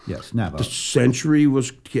 Yes, Navajo. The century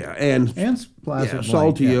was, and Classic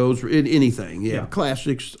Saltillos, anything, Yeah.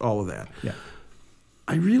 classics, all of that. Yeah.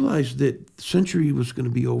 I realized that the century was going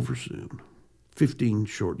to be over soon, 15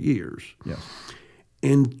 short years. Yes.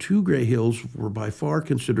 And 2 Gray Hills were by far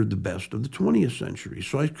considered the best of the 20th century.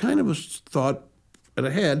 So I kind of thought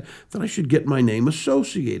ahead that I should get my name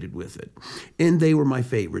associated with it. And they were my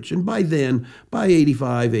favorites. And by then, by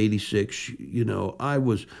 85, 86,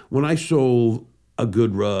 when I sold a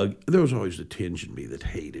good rug, there was always a tinge in me that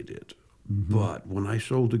hated it. But when I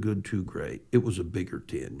sold a good 2 Gray, it was a bigger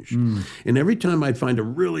tinge. And every time I'd find a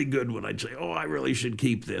really good one, I'd say, oh, I really should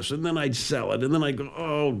keep this. And then I'd sell it. And then I'd go,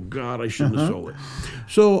 oh, God, I shouldn't have sold it.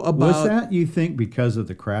 So Was that, you think, because of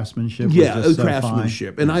the craftsmanship? was Yeah, just so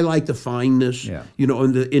craftsmanship. fine? And I like the fineness, Yeah.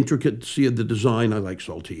 and the intricacy of the design. I like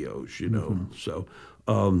Saltillos, So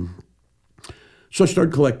I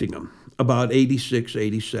started collecting them. About 86,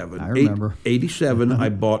 87. I remember. 87, I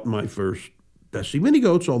bought my first Bessie Mini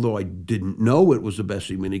Goats, although I didn't know it was a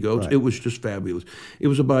Bessie Mini Goats. Right. It was just fabulous. It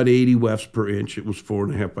was about 80 wefts per inch. It was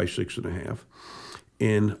 4.5 by 6.5.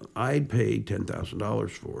 And I'd paid $10,000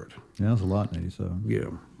 for it. Yeah, that was a lot in 87. Yeah.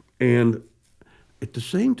 And at the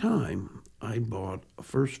same time, I bought a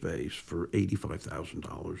first phase for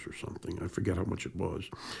 $85,000 or something. I forget how much it was.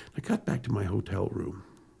 I got back to my hotel room,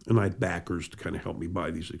 and I had backers to kind of help me buy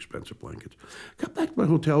these expensive blankets. I got back to my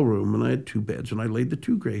hotel room, and I had 2 beds, and I laid the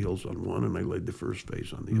 2 Gray Hills on one, and I laid the first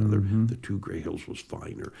phase on the other. The 2 Gray Hills was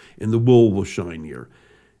finer, and the wool was shinier.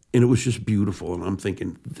 And it was just beautiful, and I'm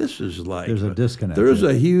thinking, this is like... There's a disconnect. There's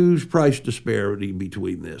a huge price disparity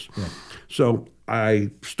between this. Yeah. So I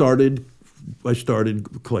started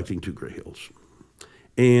collecting 2 Gray Hills.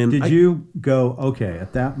 And Did you go, okay,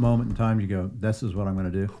 at that moment in time, you go, this is what I'm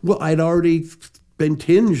going to do? Well, I'd already been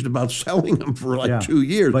tinged about selling them for like 2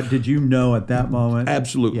 years. But did you know at that moment?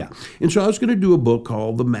 Absolutely. Yeah. And so I was going to do a book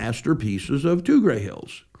called The Masterpieces of 2 Gray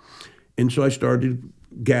Hills. And so I started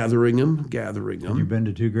gathering them. Have you been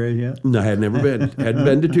to 2 Gray yet? No, I had never been. Hadn't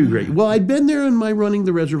been to 2 Gray. Well, I'd been there in my running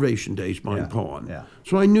the reservation days buying pawn. Yeah.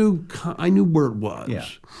 So I knew where it was. Yeah.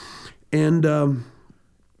 And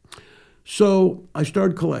so I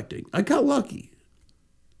started collecting. I got lucky,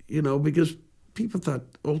 because people thought,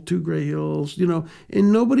 2 Gray Hills,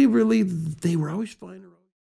 and nobody really, they were always flying around.